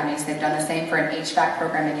these academies. They've done the same for an HVAC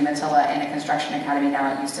program in Umatilla and a construction academy now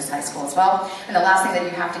at Eustis High School as well. And the last thing that you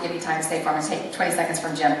have to give me time to say for, I'm going to take 20 seconds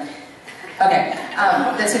from Jim. Okay,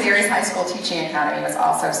 the Tiberias High School Teaching Academy was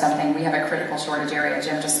also something. We have a critical shortage area.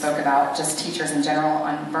 Jim just spoke about just teachers in general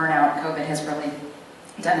on burnout. COVID has really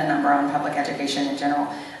done a number on public education in general.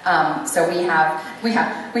 So we have the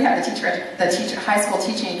high school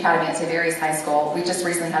teaching academy at Tiberias High School. We just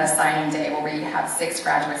recently had a signing day where we have 6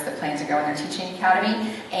 graduates that plan to go in their teaching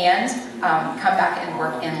academy and come back and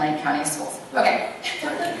work in Lake County schools. Okay.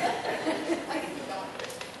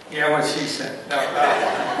 Yeah, what she said. No.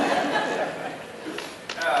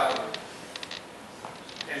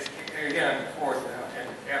 Again, fourth now, and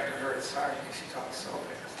after her, it's sorry because she talks so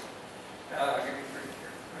fast. I'll give you 30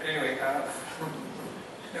 here. But anyway,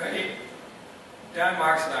 Don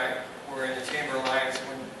Marks and I were in the Chamber Alliance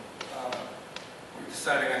when we were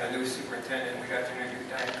deciding on the new superintendent. We got to interview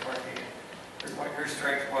Diane Clarkey. Her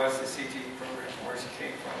strength was the CTE program from where she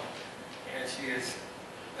came from, and she has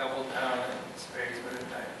doubled down in spades with it.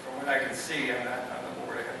 From what I can see, I'm not on the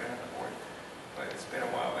board. I haven't been on the board, but it's been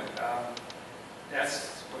a while. But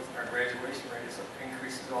that's what our graduation rate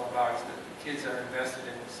increase is all about. Is that the kids are invested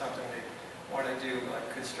in something they want to do, like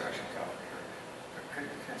construction company or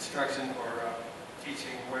construction or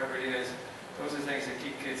teaching, whatever it is. Those are things that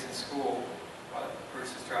keep kids in school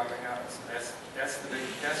versus dropping out. So that's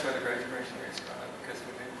why the graduation rate is gone up, because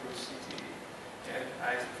we've improved CTE. And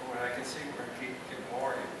from what I can see, we're going to keep getting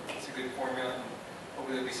more. It's a good formula.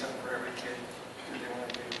 Hopefully there'll be something for every kid that they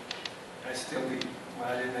want to do.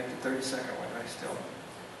 I didn't make the 32nd one, I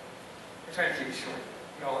try to keep it short.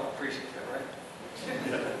 You all appreciate that, right?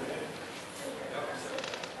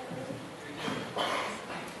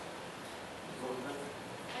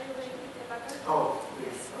 Oh,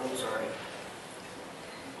 I'm sorry.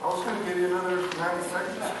 I was going to give you another 90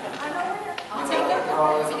 seconds. I'll take it.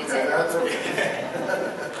 Oh, okay, that's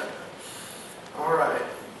okay. All right.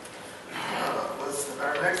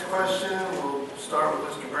 Our next question, we'll start with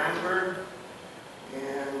Mr. Brandeburg.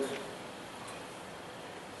 And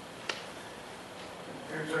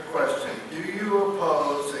here's our question. Do you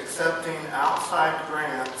oppose accepting outside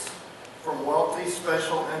grants from wealthy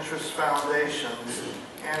special interest foundations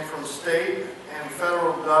and from state and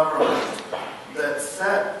federal government that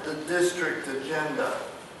set the district agenda,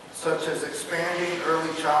 such as expanding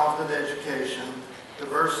early childhood education,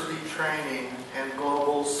 diversity training, and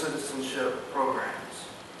global citizenship programs?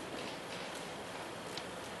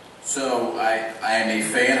 So I am a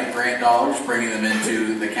fan of grant dollars, bringing them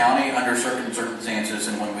into the county under certain circumstances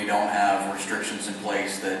and when we don't have restrictions in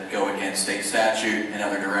place that go against state statute and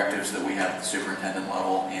other directives that we have at the superintendent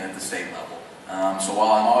level and at the state level. So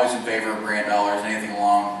while I'm always in favor of grant dollars, anything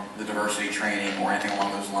along the diversity training or anything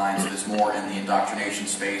along those lines that is more in the indoctrination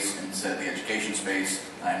space instead of the education space,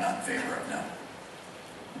 I am not in favor of, no.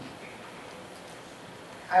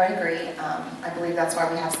 I would agree. I believe that's why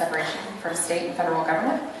we have separation from state and federal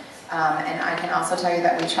government. And I can also tell you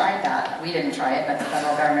that we tried that. We didn't try it, but the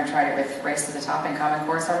federal government tried it with Race to the Top and Common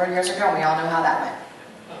Core several years ago, and we all know how that went.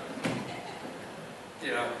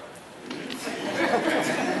 Yeah.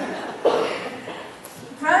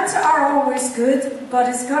 Grants are always good, but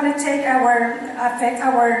it's going to affect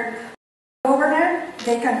our governor.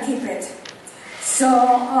 They can keep it. So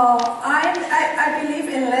I believe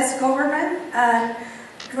in less government, and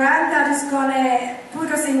grant that is going to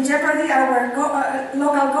put us in jeopardy our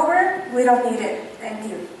local government, we don't need it. Thank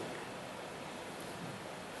you.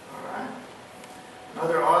 All right.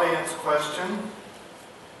 Another audience question.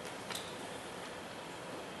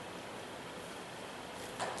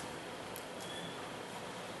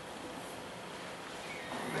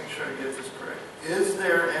 Make sure I get this correct. Is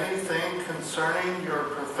there anything concerning your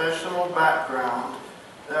professional background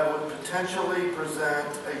that would potentially present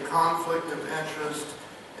a conflict of interest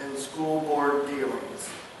in school board dealings?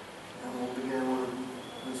 And we'll begin with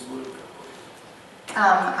Ms. Luca, please.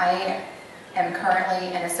 I am currently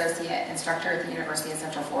an associate instructor at the University of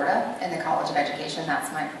Central Florida in the College of Education. That's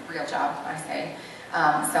my real job, I say.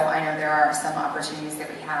 So I know there are some opportunities that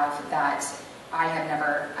we have that I have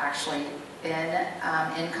never actually been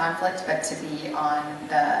in conflict, but to err on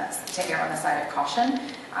the side of caution,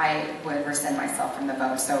 I would rescind myself from the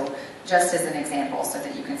vote. So just as an example, so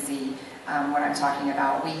that you can see what I'm talking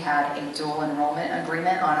about, we had a dual enrollment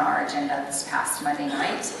agreement on our agenda this past Monday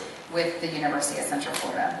night with the University of Central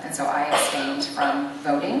Florida. And so I abstained from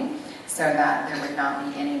voting so that there would not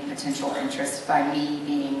be any potential interest by me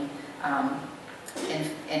being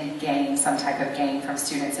in gain, some type of gain from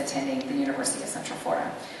students attending the University of Central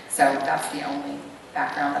Florida. So that's the only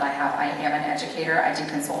background that I have. I am an educator. I do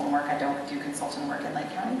consultant work. I don't do consultant work in Lake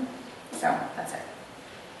County. So that's it.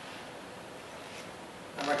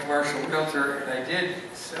 I'm a commercial realtor, and I did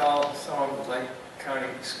sell some of the Lake County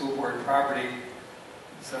School Board property.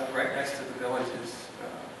 It's right next to the villages,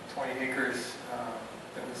 20 acres.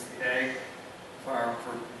 That was the ag farm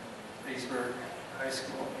for Leesburg High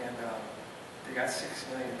School, and they got $6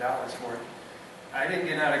 million for it. I didn't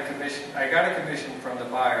get out a commission. I got a commission from the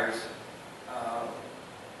buyers,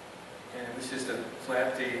 and it was just a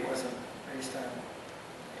flat fee. It wasn't based on,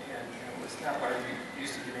 and it was not what I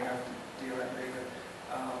used to getting out to deal that way.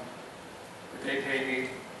 But they paid me.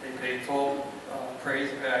 They paid full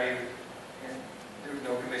appraised value, and there was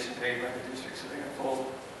no commission paid by the district, so they got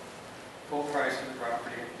full price for the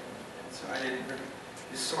property. And so I didn't.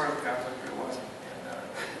 It's sort of a conflict, but it wasn't.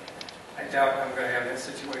 I doubt I'm going to have that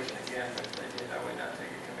situation again, but if I did, I would not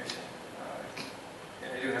take a commission.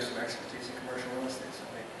 And I do have some expertise in commercial real estate, so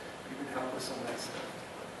maybe you can help with some of that stuff.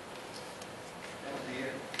 That would be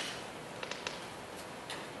it.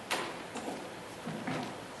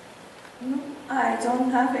 I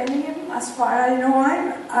don't have any. As far as I know,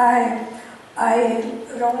 I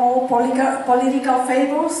don't know political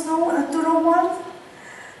favors to no one.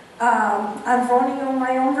 I'm running on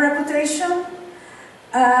my own reputation.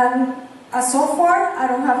 So far, I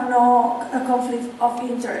don't have no conflict of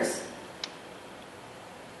interest.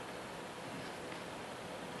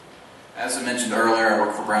 As I mentioned earlier, I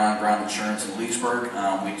work for Brown Insurance in Leesburg.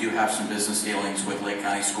 We do have some business dealings with Lake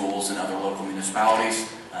County schools and other local municipalities.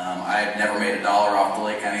 I've never made $1 off the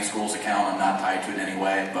Lake County schools account. I'm not tied to it in any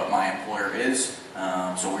way, but my employer is.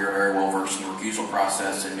 So we are very well versed in the recusal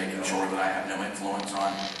process and making sure that I have no influence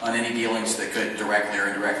on any dealings that could directly or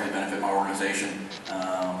indirectly benefit my organization.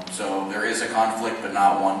 So there is a conflict, but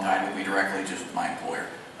not one tied with me directly, just with my employer.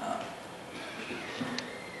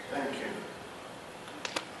 Thank you.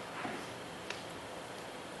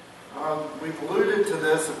 We've alluded to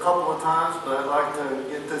this a couple of times, but I'd like to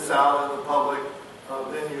get this out in the public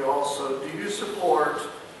venue also. Do you support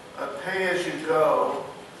a pay-as-you-go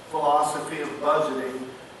philosophy of budgeting?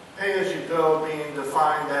 Pay-as-you-go being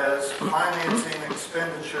defined as financing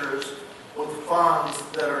expenditures with funds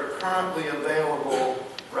that are currently available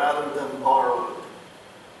rather than borrowed.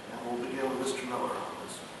 And we'll begin with Mr. Miller on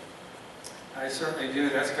this. I certainly do.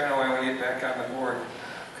 That's kind of why we get back on the board,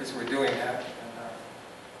 because we're doing that.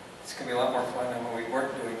 It's going to be a lot more fun than when we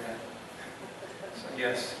weren't doing that. So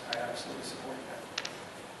yes, I absolutely support that.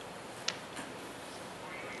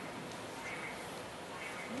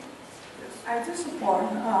 I do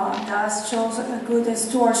support. That shows a good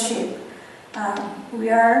stewardship. We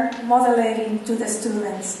are moderating to the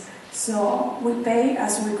students, so we pay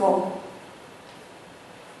as we go.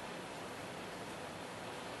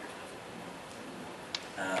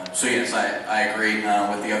 So yes, I agree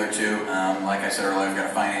with the other two. Like I said earlier, I've got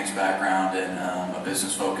a finance background and a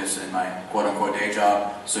business focus in my quote-unquote day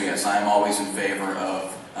job. So yes, I'm always in favor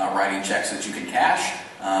of writing checks that you can cash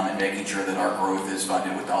and making sure that our growth is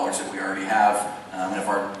funded with dollars that we already have. And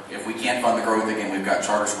if we can't fund the growth, again, we've got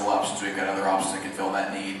charter school options, we've got other options that can fill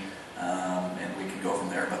that need, and we can go from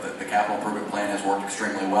there. But the capital improvement plan has worked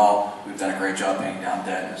extremely well. We've done a great job paying down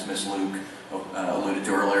debt, and as Ms. Luke alluded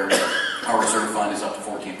to earlier, our reserve fund is up to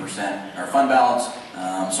 14% in our fund balance.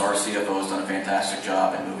 So our CFO has done a fantastic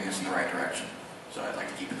job in moving us in the right direction. So I'd like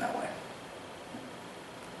to keep it that way.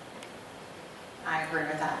 I agree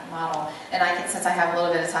with that model. And since I have a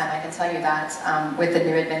little bit of time, I can tell you that with the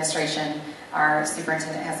new administration, our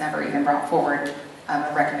superintendent has never even brought forward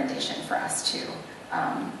a recommendation for us to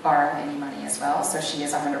borrow any money as well. So she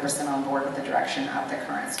is 100% on board with the direction of the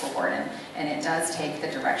current school board. And it does take the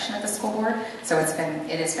direction of the school board. So it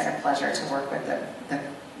has been a pleasure to work with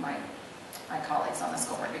my colleagues on the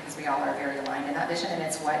school board, because we all are very aligned in that vision, and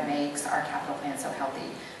it's what makes our capital plan so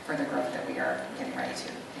healthy for the growth that we are getting ready to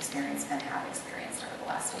experience and have experienced over the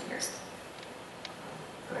last 8 years.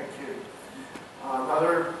 Thank you.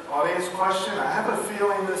 Another audience question. I have a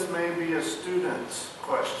feeling this may be a student's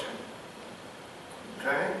question.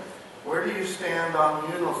 Okay? Where do you stand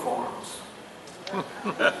on uniforms? And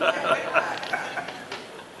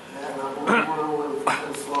I believe we're with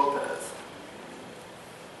Ms. Lopez.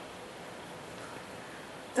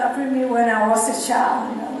 That brought me when I was a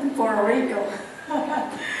child, in Puerto Rico.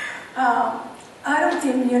 I don't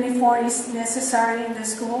think uniform is necessary in the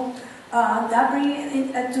school. That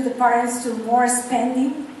brings it to the parents to more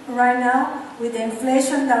spending right now. With the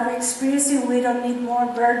inflation that we're experiencing, we don't need more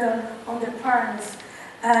burden on the parents.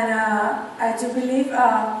 And I do believe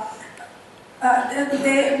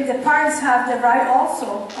the parents have the right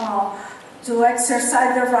also to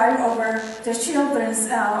exercise the right over the children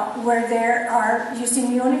where they are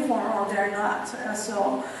using uniform or they're not.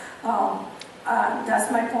 So that's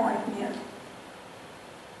my point. Yeah.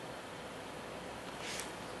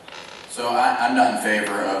 So I'm not in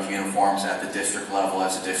favor of uniforms at the district level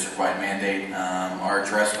as a district-wide mandate. Our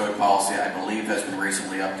dress code policy, I believe, has been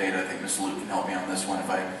recently updated. I think Ms. Luke can help me on this one if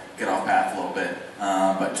I get off path a little bit.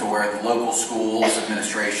 But to where the local schools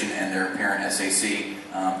administration and their parent SAC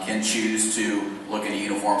can choose to look into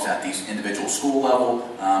uniforms at the individual school level,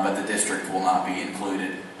 but the district will not be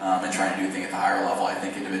included in trying to do things at the higher level. I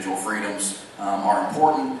think individual freedoms are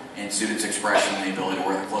important, and students' expression and the ability to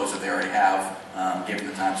wear the clothes that they already have, given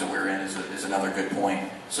the times that we're in, is another good point.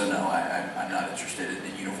 So no, I'm not interested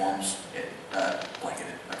in uniforms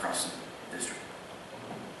blanketed across the district.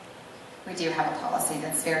 We do have a policy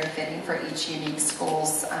that's very fitting for each unique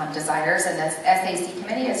school's desires, and the SAC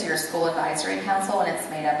committee is your school advisory council, and it's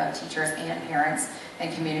made up of teachers and parents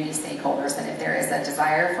and community stakeholders. And if there is a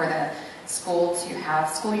desire for the school to have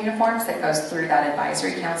school uniforms, that goes through that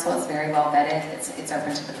advisory council. It's very well vetted. It's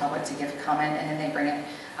open to the public to give comment, and then they bring it.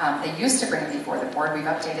 They used to bring it before the board. We've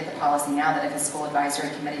updated the policy now that if a school advisory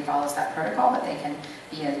committee follows that protocol, that they can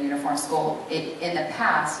be a uniform school. In the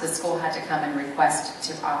past, the school had to come and request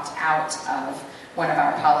to opt out of one of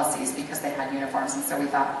our policies because they had uniforms, and so we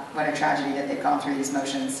thought, what a tragedy that they've gone through these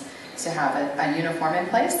motions to have a uniform in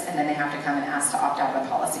place, and then they have to come and ask to opt out of the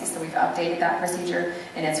policy. So we've updated that procedure,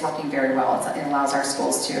 and it's working very well. It allows our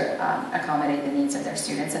schools to accommodate the needs of their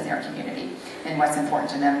students and their community and what's important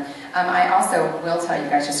to them. I also will tell you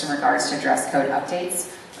guys, just in regards to dress code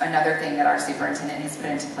updates, another thing that our superintendent has put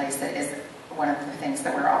into place that is one of the things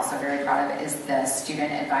that we're also very proud of is the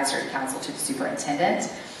Student Advisory Council to the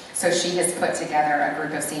Superintendent. So she has put together a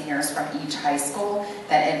group of seniors from each high school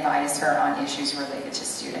that advise her on issues related to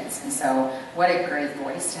students. And so what a great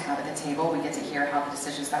voice to have at the table. We get to hear how the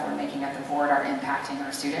decisions that we're making at the board are impacting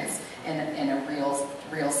our students in a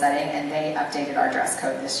real setting. And they updated our dress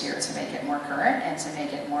code this year to make it more current and to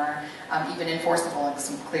make it more even enforceable and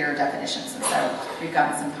some clearer definitions. And so we've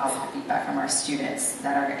gotten some positive feedback from our students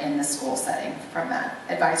that are in the school setting from that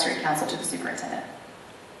advisory council to the superintendent.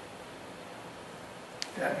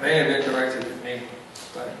 That may have been directed at me,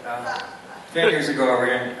 but 10 years ago I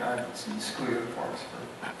ran school uniforms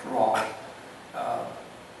for all.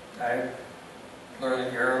 I learned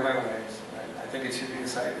the error of my ways. I think it should be a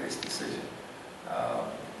site-based decision.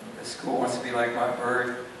 The school wants to be like Montberg,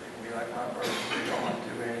 they can be like Montberg. They don't want to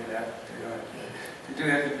do any of that. They do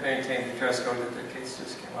have to maintain the dress code that the kids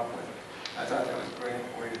just came up with. I thought that was a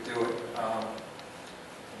brilliant way to do it.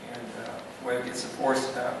 Whether it gets enforced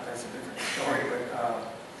or not, that's a different story, but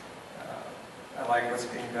I like what's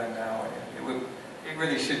being done now, and it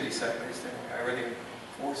really should be site-based anyway. I really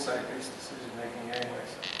force site-based decision-making anyway,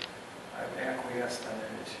 so I've acquiesced on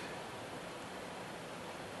that issue.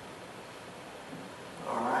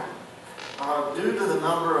 due to the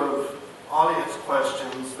number of audience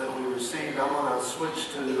questions that we received, I'm going to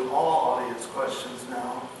switch to all audience questions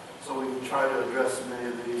now, so we can try to address as many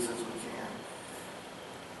of these as we can.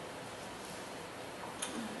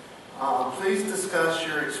 Please discuss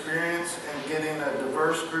your experience in getting a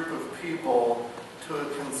diverse group of people to a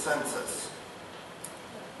consensus.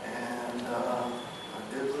 And I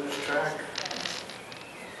did lose track.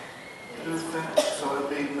 Who's finished? So it'd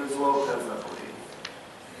be Ms. Lopez, I believe.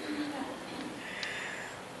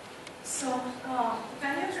 So,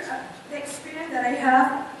 the experience that I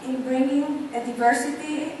have in bringing a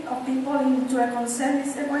diversity of people into a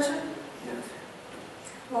consensus is the question? Yes.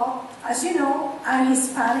 Well, as you know, I'm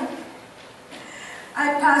Hispanic.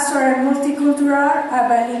 I pastor a multicultural,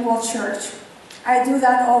 bilingual church. I do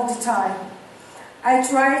that all the time. I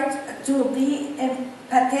try to be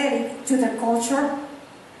empathetic to the culture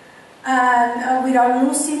and without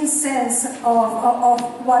losing sense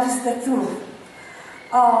of what is the truth.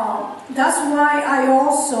 That's why I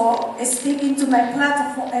also speak into my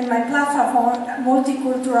platform,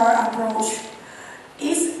 multicultural approach.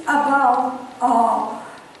 It's about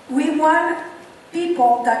we want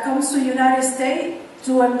people that comes to the United States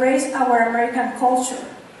to embrace our American culture.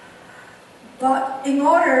 But in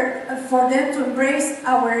order for them to embrace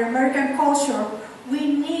our American culture,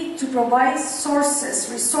 we need to provide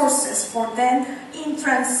resources for them in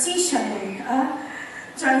transitioning.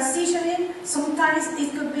 Transitioning, sometimes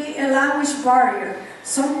it could be a language barrier.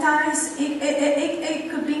 Sometimes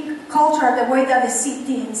it could be culture, the way that they see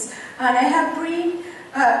things. And I have bring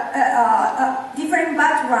a different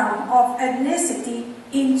background of ethnicity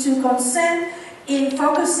into consent, in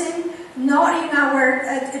focusing not in our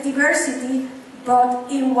diversity,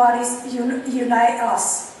 but in what is unite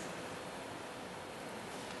us.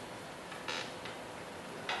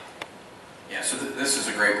 Yeah, so this is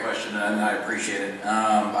a great question, and I appreciate it.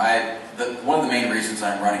 One of the main reasons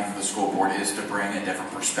I'm running for the school board is to bring a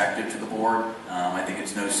different perspective to the board. I think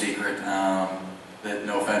it's no secret that,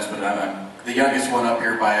 no offense, but I'm the youngest one up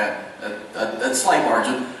here by a slight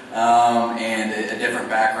margin, and a different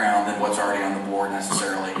background than what's already on the board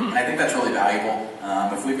necessarily. And I think that's really valuable.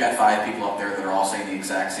 If we've got 5 people up there that are all saying the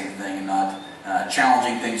exact same thing and not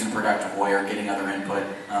challenging things in a productive way or getting other input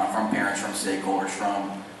from parents, from stakeholders,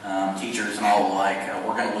 from teachers and all alike,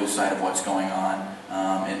 we're going to lose sight of what's going on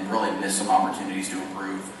and really miss some opportunities to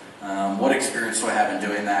improve. What experience do I have in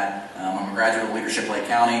doing that? I'm a graduate of Leadership Lake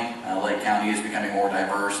County. Lake County is becoming more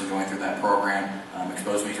diverse, and going through that program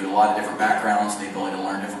exposed me to a lot of different backgrounds, the ability to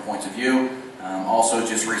learn different points of view. Also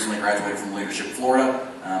just recently graduated from Leadership Florida,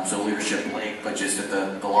 so Leadership Lake, but just at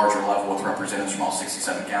the larger level with representatives from all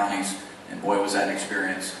 67 counties. And boy, was that an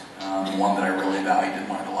experience, one that I really valued and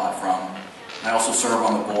learned a lot from. I also serve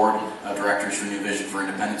on the board of directors for New Vision for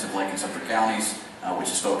Independence of Lake and Sumter counties, which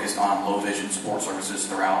is focused on low vision support services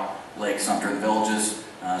throughout Lake, Sumter, and villages.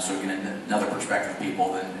 So again, another perspective of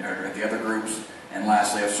people than the other groups. And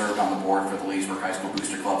lastly, I've served on the board for the Leesburg High School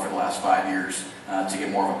Booster Club for the last 5 years to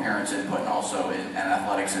get more of a parent's input and also an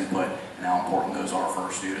athletics input and how important those are for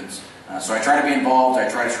our students. So I try to be involved. I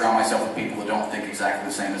try to surround myself with people that don't think exactly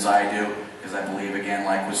the same as I do, because I believe, again,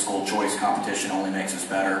 like with school choice, competition only makes us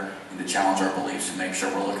better, and to challenge our beliefs and make sure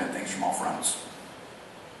we're looking at things from all fronts.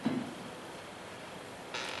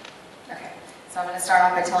 Okay, so I'm going to start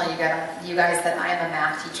off by telling you guys that I am a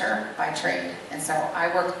math teacher by trade. And so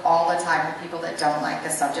I work all the time with people that don't like the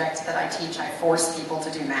subject that I teach. I force people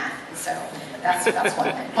to do math. And so that's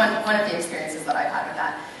one thing. One of the experiences that I've had with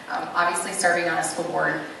that. Obviously, serving on a school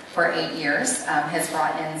board for 8 years has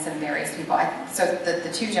brought in some various people. So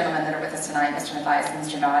the 2 gentlemen that are with us tonight, Mr. Mathias and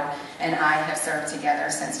Mr. Dodd, and I have served together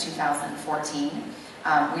since 2014.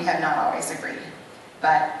 We have not always agreed,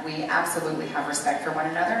 but we absolutely have respect for one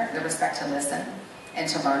another, the respect to listen and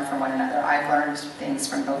to learn from one another. I've learned things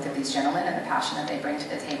from both of these gentlemen and the passion that they bring to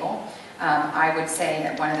the table. I would say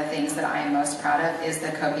that one of the things that I am most proud of is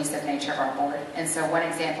the cohesive nature of our board. And so one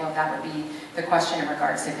example of that would be the question in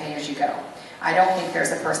regards to pay as you go. I don't think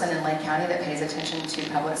there's a person in Lake County that pays attention to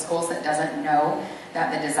public schools that doesn't know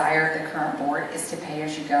that the desire of the current board is to pay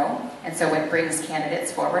as you go. And so it brings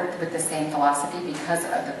candidates forward with the same philosophy because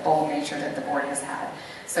of the bold nature that the board has had.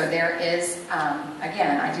 So there is,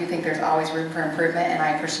 again, I do think there's always room for improvement, and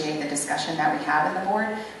I appreciate the discussion that we have in the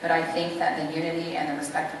board, but I think that the unity and the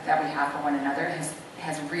respect that we have for one another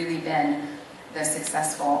has really been the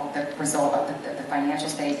result of the financial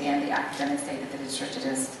state and the academic state that the district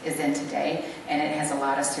is in today, and it has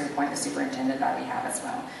allowed us to appoint the superintendent that we have as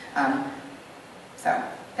well. So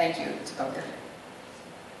thank you to both of you.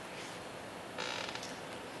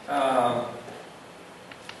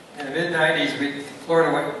 In the mid-90s,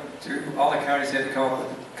 Florida went through all the counties. They had to come up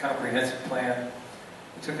with comprehensive plan.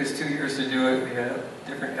 It took us 2 years to do it. We had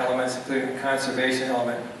different elements, including the conservation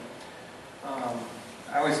element.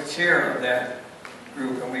 I was chair of that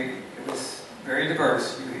group, and it was very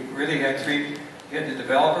diverse. You really had you had the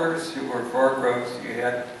developers who were for growth. You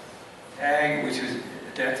had ag, which was,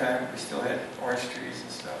 at that time, we still had orange trees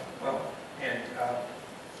and stuff. Well, and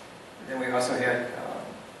then we also had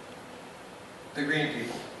the green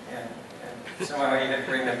people, and somehow you had to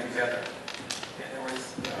bring them together. And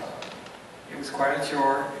it was quite a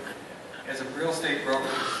chore. As a real estate broker,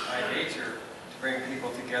 it's my nature to bring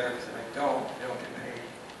people together, because if I don't, they don't get paid.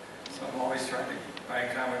 So I'm always trying to find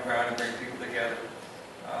common ground and bring people together.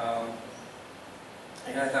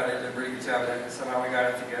 And I thought I did a pretty good job of that, because somehow we got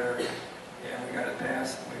it together, and we got it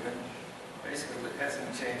passed, and we've been, basically, it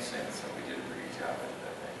hasn't changed since, so we did a pretty good job of it,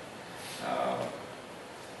 I think.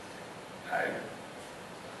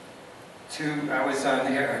 I was on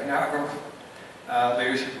the inaugural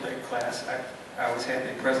leadership link class. I was the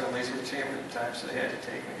president of the Leesburg Chamber at the time, so they had to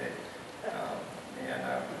take me there.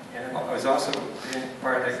 And I was also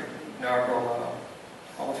part of the inaugural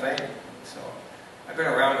Hall of Fame. So I've been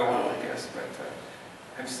around a while, I guess, but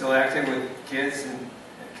I'm still active with kids and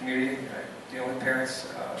community. I deal with parents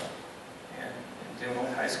and dealing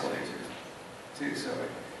with high school agers too. So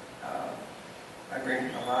I bring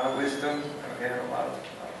a lot of wisdom. I've had a lot of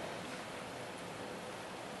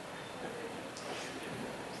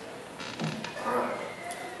All right.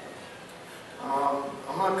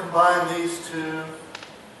 I'm going to combine these two.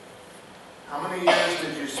 How many years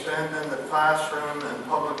did you spend in the classroom in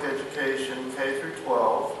public education, K through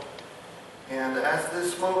 12? And as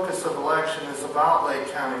this focus of election is about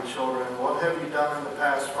Lake County children, what have you done in the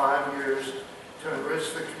past 5 years to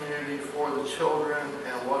enrich the community for the children,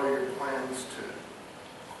 and what are your plans to?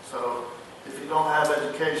 So, if you don't have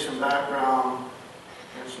education background,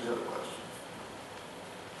 answer the other question.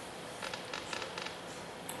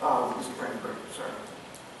 Mr. Brandeburg, sorry.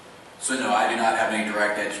 So no, I do not have any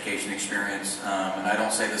direct education experience, and I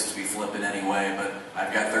don't say this to be flip in any way, but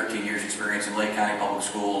I've got 13 years experience in Lake County Public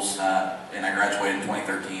Schools, and I graduated in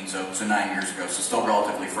 2013, so 9 years ago, so still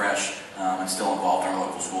relatively fresh, and still involved in our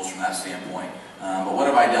local schools from that standpoint. But what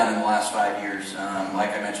have I done in the last 5 years?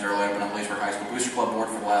 Like I mentioned earlier, I've been on the Leesburg High School Booster Club board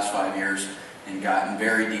for the last 5 years, and gotten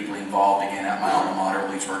very deeply involved again at my alma mater,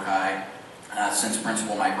 Leesburg High. Since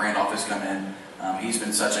Principal Mike Randolph has come in, he's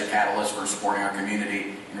been such a catalyst for supporting our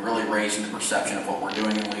community and really raising the perception of what we're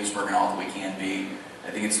doing in Leesburg and all that we can be.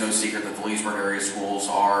 I think it's no secret that the Leesburg area schools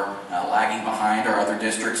are lagging behind our other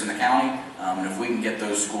districts in the county, and if we can get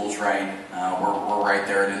those schools right, we're right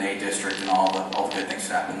there at an A district and all the good things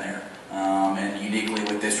that happen there. And uniquely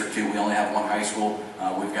with District 2, we only have one high school.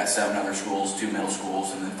 We've got 7 other schools, 2 middle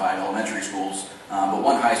schools, and then 5 elementary schools, but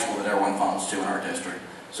one high school that everyone funnels to in our district.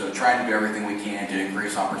 So trying to do everything we can to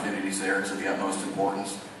increase opportunities there is of the utmost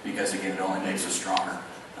importance, because again, it only makes us stronger.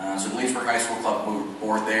 So the Leesburg High School Club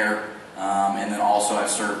board there, and then also I've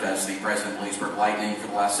served as the president of Leesburg Lightning for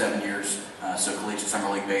the last 7 years, so Collegiate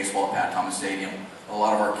Summer League Baseball at Pat Thomas Stadium. A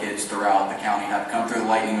lot of our kids throughout the county have come through the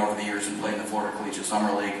Lightning over the years and played in the Florida Collegiate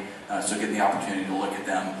Summer League, so getting the opportunity to look at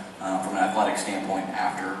them from an athletic standpoint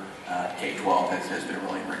after K-12 has been a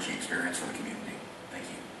really enriching experience for the community. Thank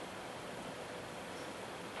you.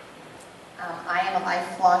 I am a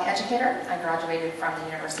lifelong educator. I graduated from the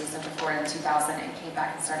University of Central Florida in 2000 and came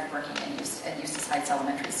back and started working at Eustis Heights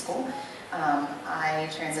Elementary School. I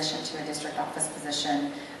transitioned to a district office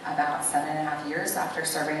position about 7.5 years after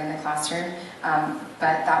serving in the classroom,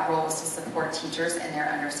 but that role was to support teachers in their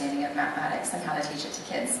understanding of mathematics and how to teach it to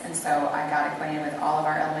kids. And so I got acquainted with all of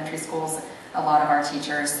our elementary schools, a lot of our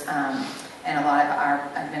teachers, and a lot of our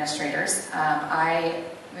administrators. I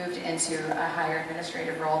moved into a higher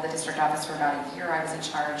administrative role at the district office for about a year. I was in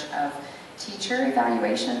charge of teacher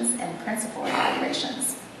evaluations and principal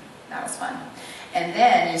evaluations. That was fun. And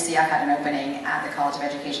then UCF had an opening at the College of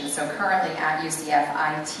Education. So currently at UCF,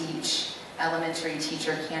 I teach elementary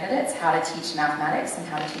teacher candidates how to teach mathematics and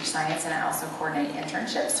how to teach science, and I also coordinate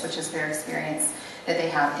internships, which is their experience that they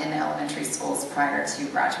have in the elementary schools prior to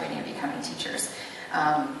graduating and becoming teachers.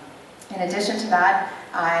 In addition to that,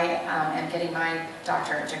 I am getting my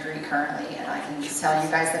doctorate degree currently, and I can tell you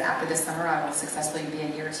guys that after this summer I will successfully be a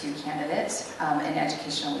Year 2 candidate in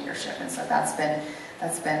educational leadership, and so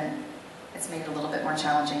it's made it a little bit more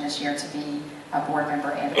challenging this year to be a board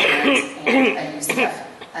member and a parent and a UCF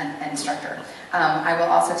instructor. I will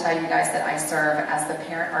also tell you guys that I serve as the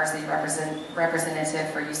parent varsity representative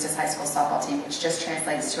for Eustis High School softball team, which just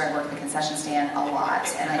translates to I work the concession stand a lot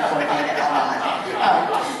and I coordinate it a lot.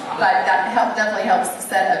 but that definitely helps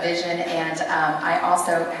set a vision. And I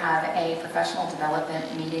also have a professional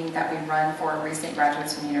development meeting that we run for recent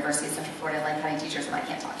graduates from the University of Central Florida Lake County teachers, and I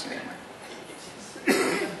can't talk to you anymore.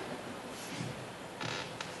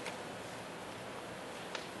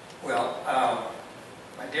 Well,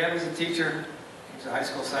 my dad was a teacher. He was a high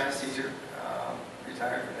school science teacher.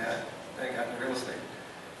 Retired from that. Then got into real estate.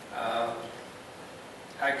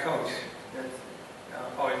 I coach.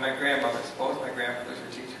 And my grandmothers, both my grandmothers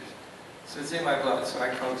were teachers. So it's in my blood, so I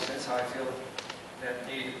coach. That's how I feel that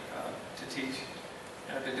need to teach.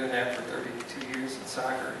 And I've been doing that for 32 years in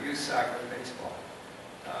soccer, youth soccer and baseball.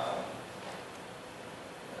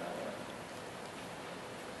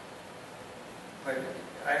 But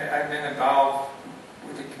I've been involved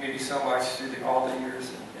with the community so much through all the years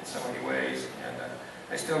in so many ways. And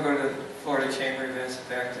I still go to the Florida Chamber events. In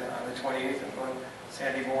fact, on the 28th, I'm going.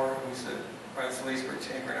 Sandy Moore, who's runs the Leesburg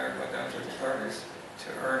Chamber, and I are going down to the Learners to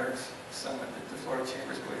Earners Summit that the Florida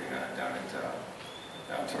Chamber is putting on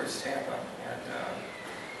down towards Tampa, and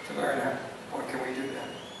to learn what can we do to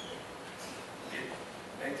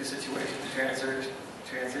make the situation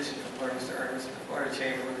transition from learners to earners. And the Florida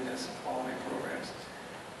Chamber really does some quality programs.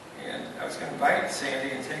 And I was going to invite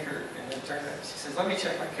Sandy and take her, and then turn out, she says, "Let me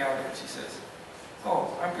check my calendar." And she says,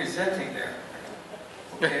 "Oh, I'm presenting there."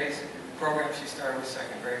 Okay. So the program she started with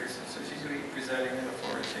second graders, and so she's going to be presenting in the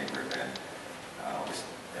Florida Chamber event.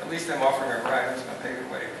 At least I'm offering her a ride. I was going to pay her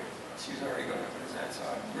way. She's already going to present, so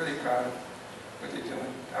I'm really proud of what they're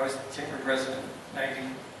doing. I was chamber president in 90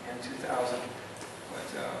 and 2000, but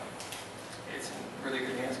it's in really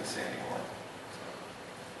good hands with Sandy Moore. So,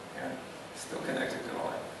 yeah, still connected to all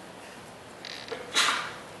that.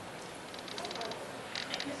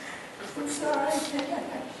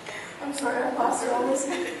 I'm sorry, I lost all this.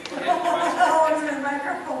 Always with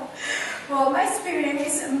microphone. Well, my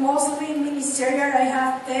experience is mostly ministerial. I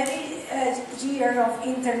have 30 years of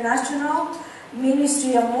international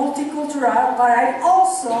ministry of multicultural, but I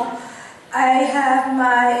have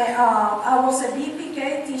I was a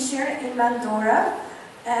BPK teacher in Mandora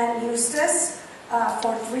and Eustis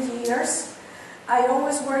for 3 years. I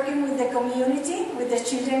always working with the community, with the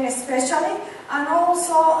children especially, and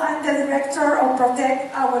also I'm the director of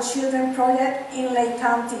Protect Our Children project in Lake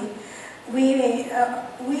County. We are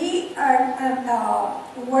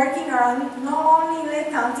working around not only Lake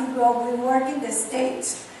County, but we work in the state,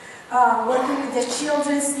 working with the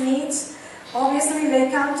children's needs. Obviously,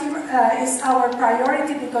 Lake County is our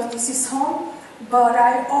priority because this is home, but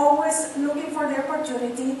I'm always looking for the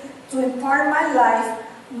opportunity to impart my life,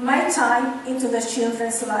 my time into the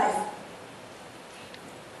children's life.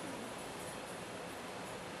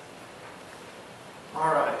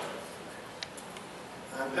 All right.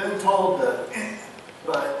 I've been told that,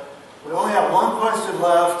 but we only have one question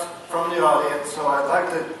left from the audience, so I'd like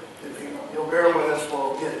to, if you'll bear with us,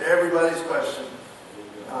 we'll get everybody's question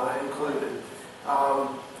included.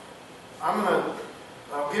 I'll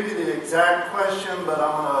give you the exact question, but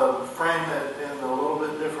I'm going to frame it in a little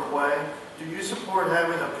bit different way. Do you support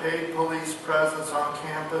having a paid police presence on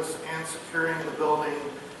campus and securing the building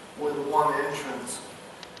with one entrance?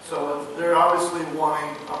 So they're obviously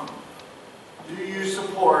wanting, do you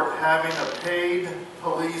support having a paid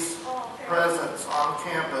police presence on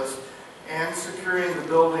campus and securing the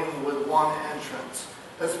building with one entrance?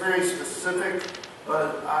 That's very specific,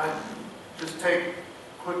 but I just take a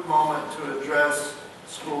quick moment to address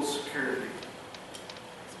school security.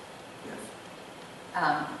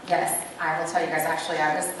 Yes, I will tell you guys, actually,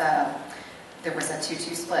 there was a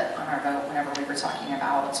 2-2 split on our vote whenever we were talking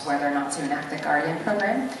about whether or not to enact the Guardian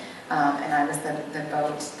program. And I was the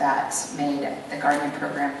vote that made the Guardian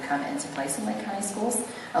program come into place in Lake County schools,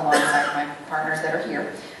 alongside my partners that are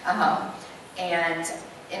here. And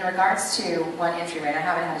in regards to one entryway, and I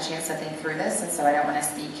haven't had a chance to think through this, and so I don't want to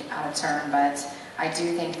speak out of turn, but I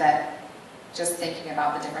do think that just thinking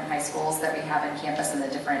about the different high schools that we have in campus and the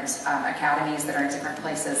different academies that are in different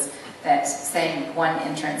places, that saying one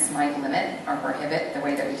entrance might limit or prohibit the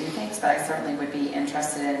way that we do things, but I certainly would be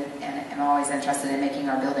interested in, and am always interested in, making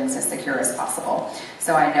our buildings as secure as possible.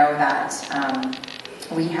 So I know that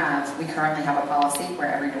we currently have a policy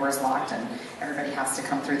where every door is locked and everybody has to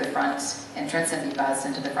come through the front entrance and be buzzed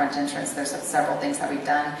into the front entrance. There's several things that we've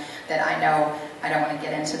done that I know I don't want to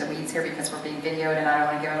get into the weeds here because we're being videoed and I don't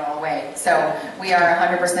want to give it all away. So we are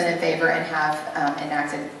 100% in favor and have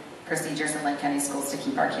enacted procedures in Lake County schools to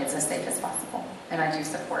keep our kids as safe as possible. And I do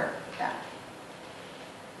support that.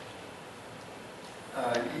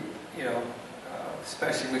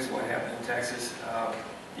 Especially with what happened in Texas,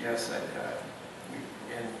 yes,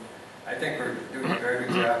 I think we're doing a very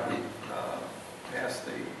good job. We passed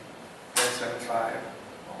the 175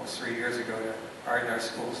 almost 3 years ago to art in our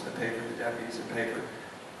schools and to pay for the deputies and pay for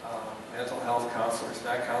mental health counselors,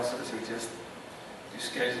 not counselors who just do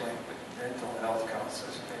scheduling, but mental health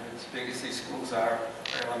counselors. And as big as these schools are,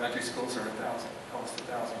 our elementary schools are almost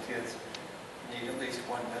 1,000 kids. You need at least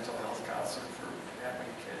one mental health counselor for that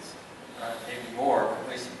many kids. Maybe more, but at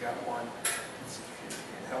least you've got one.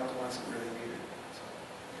 And help the ones that really need it. So,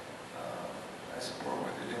 I support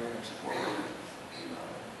what they're doing. I support what they're doing.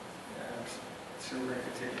 And I'm sure we're going to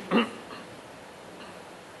continue.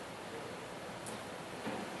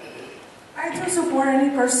 I do support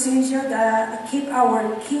any procedure that keep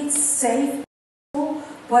our kids safe,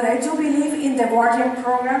 but I do believe in the guardian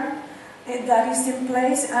program that is in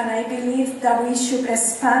place, and I believe that we should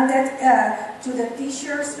expand it to the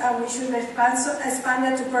teachers, and we should expand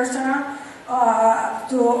it to personnel,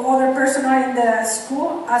 to other personnel in the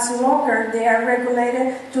school, as long as they are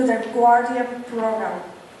regulated to the guardian program.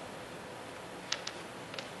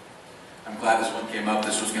 I'm glad this one came up.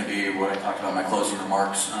 This was going to be what I talked about in my closing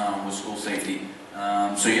remarks with school safety.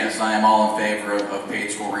 So yes, I am all in favor of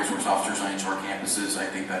paid school resource officers on each of our campuses. I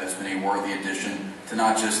think that has been a worthy addition to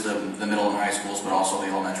not just the middle and high schools, but also the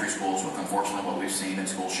elementary schools, with unfortunately what we've seen in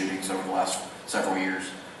school shootings over the last several years.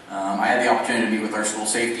 I had the opportunity to meet with our school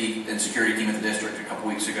safety and security team at the district a couple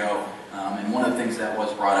weeks ago, and one of the things that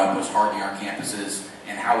was brought up was hardening our campuses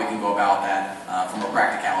and how we can go about that from a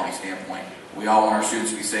practicality standpoint. We all want our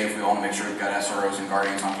students to be safe. We all want to make sure we've got SROs and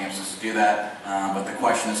guardians on campuses to do that. But the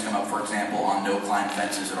question has come up, for example, on no-climb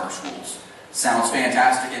fences at our schools. Sounds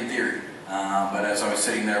fantastic in theory, but as I was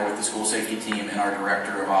sitting there with the school safety team and our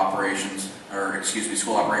director of operations, or excuse me,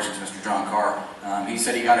 school operations, Mr. John Carr, he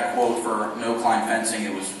said he got a quote for no-climb fencing.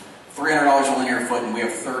 It was $300 a linear foot, and we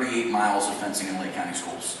have 38 miles of fencing in Lake County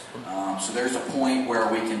schools. So there's a point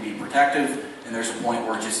where we can be protective, and there's a point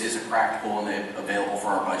where it just isn't practical and available for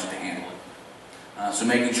our budget to handle it. So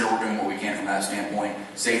making sure we're doing what we can from that standpoint.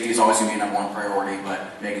 Safety is always going to be number one priority,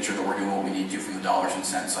 but making sure that we're doing what we need to from the dollars and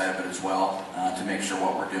cents side of it as well, to make sure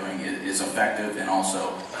what we're doing is effective and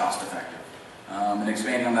also cost effective. And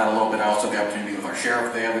expanding on that a little bit, I also had the opportunity with our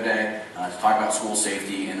sheriff the other day to talk about school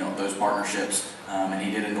safety and those partnerships, and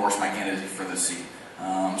he did endorse my candidacy for this seat.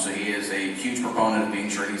 So he is a huge proponent of being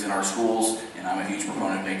sure he's in our schools, and I'm a huge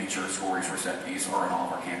proponent of making sure school resource deputies are in all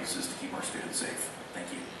of our campuses to keep our students safe.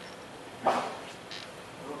 Thank you.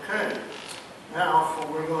 Okay, now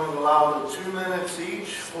we're going to allow the 2 minutes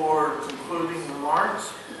each for concluding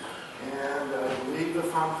remarks. And I believe,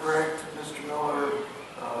 if I'm correct, Mr. Miller,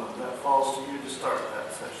 that falls to you to start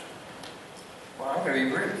that session. Well, I'm going to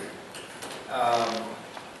be brief.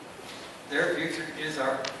 Their future is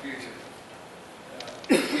our future.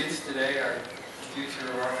 Kids today are the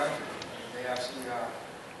future of our country. They absolutely are.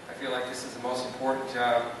 I feel like this is the most important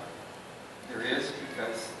job there is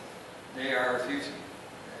because they are our future.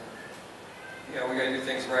 Yeah, we got to do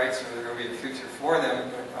things right so there's going to be a future for them,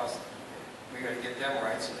 but also we got to get them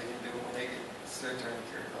right so they can do it when it's their turn to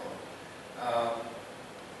carry on.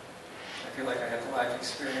 I feel like I have the life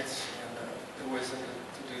experience and the wisdom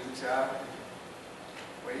to do the job.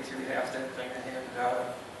 Wait till we have that thing to hand it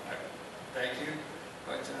out. Thank you,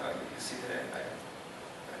 but you see that I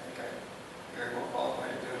think I'm very well qualified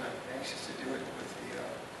to do it. I'm anxious to do it with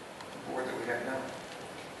the board that we have now.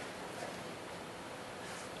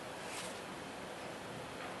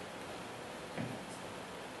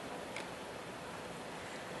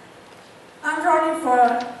 I'm running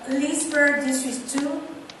for Leesburg District 2,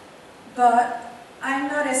 but I'm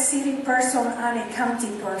not a city person and a county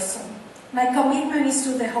person. My commitment is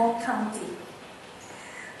to the whole county.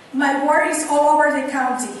 My work is all over the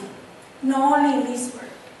county, not only in Leesburg.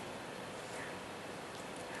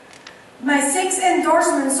 My 6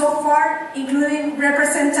 endorsements so far, including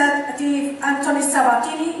Representative Anthony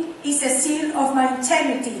Sabatini, is a seal of my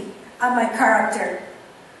integrity and my character.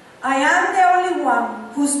 I am the only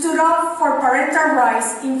one who stood up for parental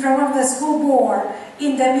rights in front of the school board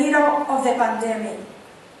in the middle of the pandemic.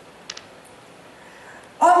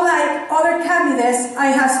 Unlike other candidates, I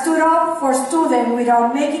have stood up for students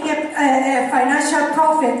without making a financial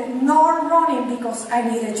profit, nor running because I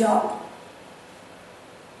need a job.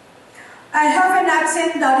 I have an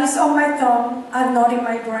accent that is on my tongue and not in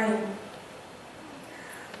my brain.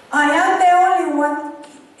 I am the only one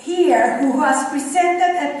here who has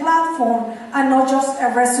presented a platform and not just a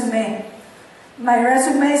resume. My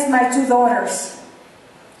resume is my 2 daughters,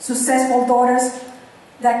 successful daughters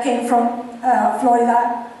that came from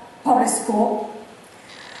Florida public school.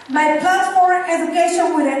 My platform,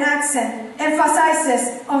 Education with an Accent,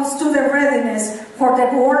 emphasizes on student readiness for the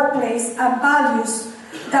workplace and values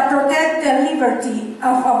that protect the liberty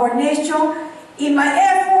of our nation in my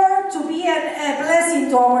effort to be be a blessing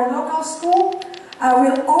to our local school, I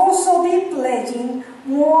will also be pledging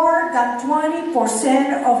more than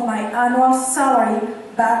 20% of my annual salary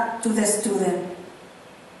back to the student.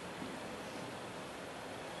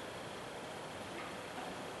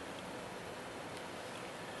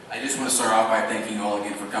 I just want to start off by thanking you all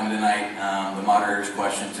again for coming tonight. The moderator's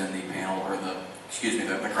questions and the panel, or the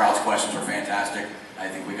crowd's questions were fantastic. I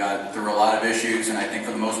think we got through a lot of issues, and I think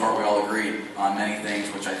for the most part we all agreed on many things,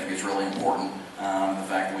 which I think is really important. The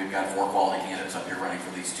fact that we've got 4 quality candidates up here running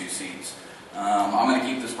for these 2 seats. I'm going to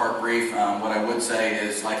keep this part brief. What I would say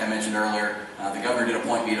is, like I mentioned earlier, the governor did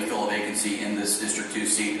appoint me to fill a vacancy in this District 2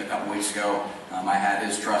 seat a couple weeks ago. I had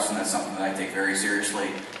his trust, and that's something that I take very seriously,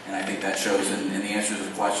 and I think that shows in the answers to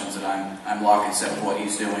the questions that I'm locked and set with what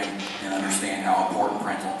he's doing and understand how important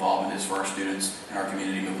parental involvement is for our students and our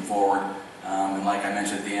community moving forward. And like I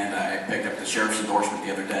mentioned at the end, I picked up the sheriff's endorsement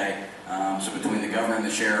the other day. So between the governor and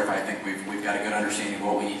the sheriff, I think we've got a good understanding of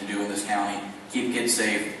what we need to do in this county. Keep kids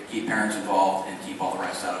safe, keep parents involved, and keep all the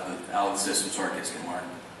rest out of the system so our kids can learn.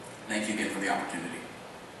 Thank you again for the opportunity.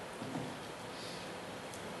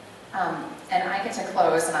 And I get to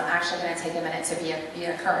close, and I'm actually going to take a minute to be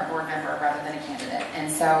a current board member rather than a candidate.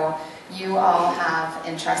 And so you all have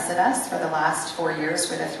entrusted us for the last 4 years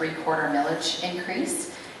with a 3/4 millage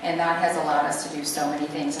increase. And that has allowed us to do so many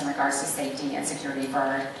things in regards to safety and security for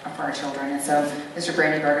our children. And so Mr.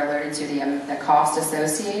 Brandeburg alluded to the cost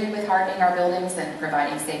associated with hardening our buildings and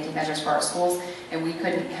providing safety measures for our schools. And we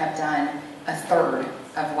couldn't have done a third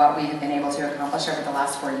of what we have been able to accomplish over the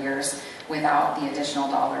last 4 years without the additional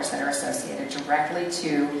dollars that are associated directly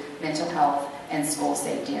to mental health and school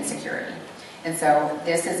safety and security. And so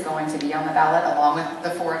this is going to be on the ballot along with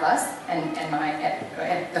the 4 of us and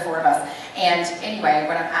the 4 of us. And anyway,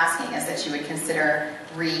 what I'm asking is that you would consider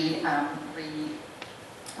refunding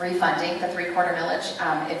the 3/4 millage.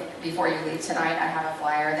 Before you leave tonight, I have a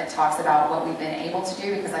flyer that talks about what we've been able to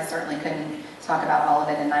do, because I certainly couldn't talk about all of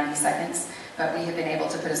it in 90 seconds. But we have been able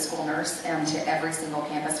to put a school nurse into every single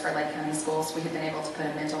campus for Lake County schools. We have been able to put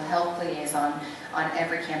a mental health liaison on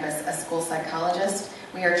every campus, a school psychologist.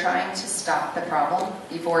 We are trying to stop the problem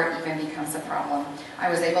before it even becomes a problem. I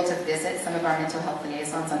was able to visit some of our mental health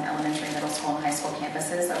liaisons on elementary, middle school, and high school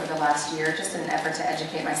campuses over the last year, just in an effort to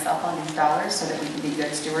educate myself on these dollars so that we can be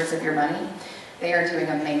good stewards of your money. They are doing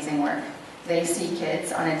amazing work. They see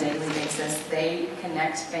kids on a daily basis. They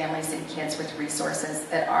connect families and kids with resources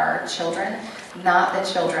that are children, not the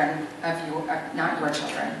children of you, not your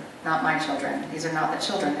children, not my children. These are not the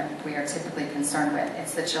children that we are typically concerned with.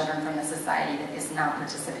 It's the children from the society that is not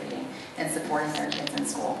participating in supporting their kids in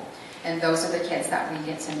school. And those are the kids that we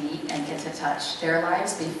get to meet and get to touch their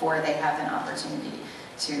lives before they have an opportunity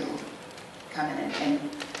to come in and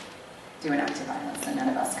do an act of violence that none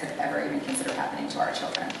of us could ever even consider happening to our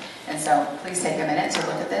children. And so please take a minute to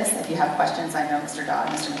look at this. If you have questions, I know Mr. Dodd,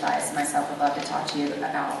 Mr. Mathias, and myself would love to talk to you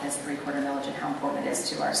about this 3/4 millage and how important it is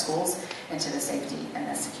to our schools and to the safety and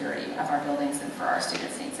the security of our buildings and for our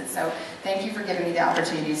students' needs. And so thank you for giving me the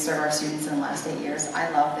opportunity to serve our students in the last 8 years. I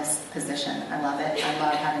love this position. I love it. I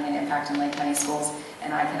love having an impact in Lake County schools,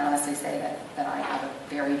 and I can honestly say that I have a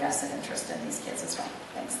very vested interest in these kids as well.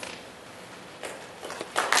 Thanks.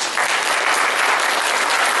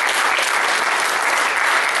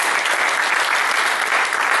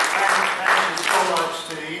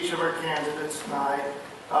 Candidates tonight.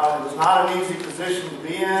 It was not an easy position to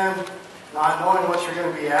be in, not knowing what you're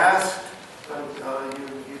going to be asked, but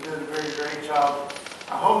you did a very great job.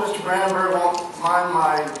 I hope Mr. Brandeburg won't mind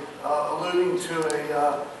my alluding to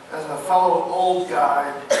as a fellow old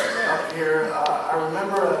guy up here. I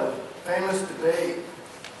remember a famous debate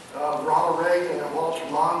of Ronald Reagan and Walter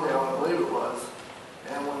Mondale, I believe it was,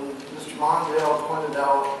 and when Mr. Mondale pointed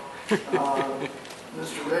out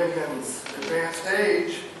Mr. Reagan's advanced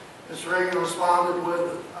age, Mr. Reagan responded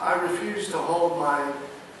with, "I refuse to hold my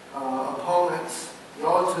opponent's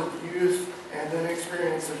relative youth and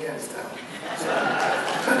inexperience against them." So,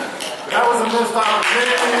 that was a missed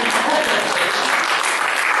opportunity.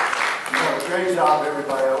 No, great job,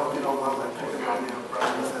 everybody. I hope you don't mind my picking on you.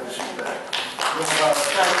 Brian said shoot back.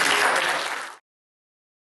 Thank you.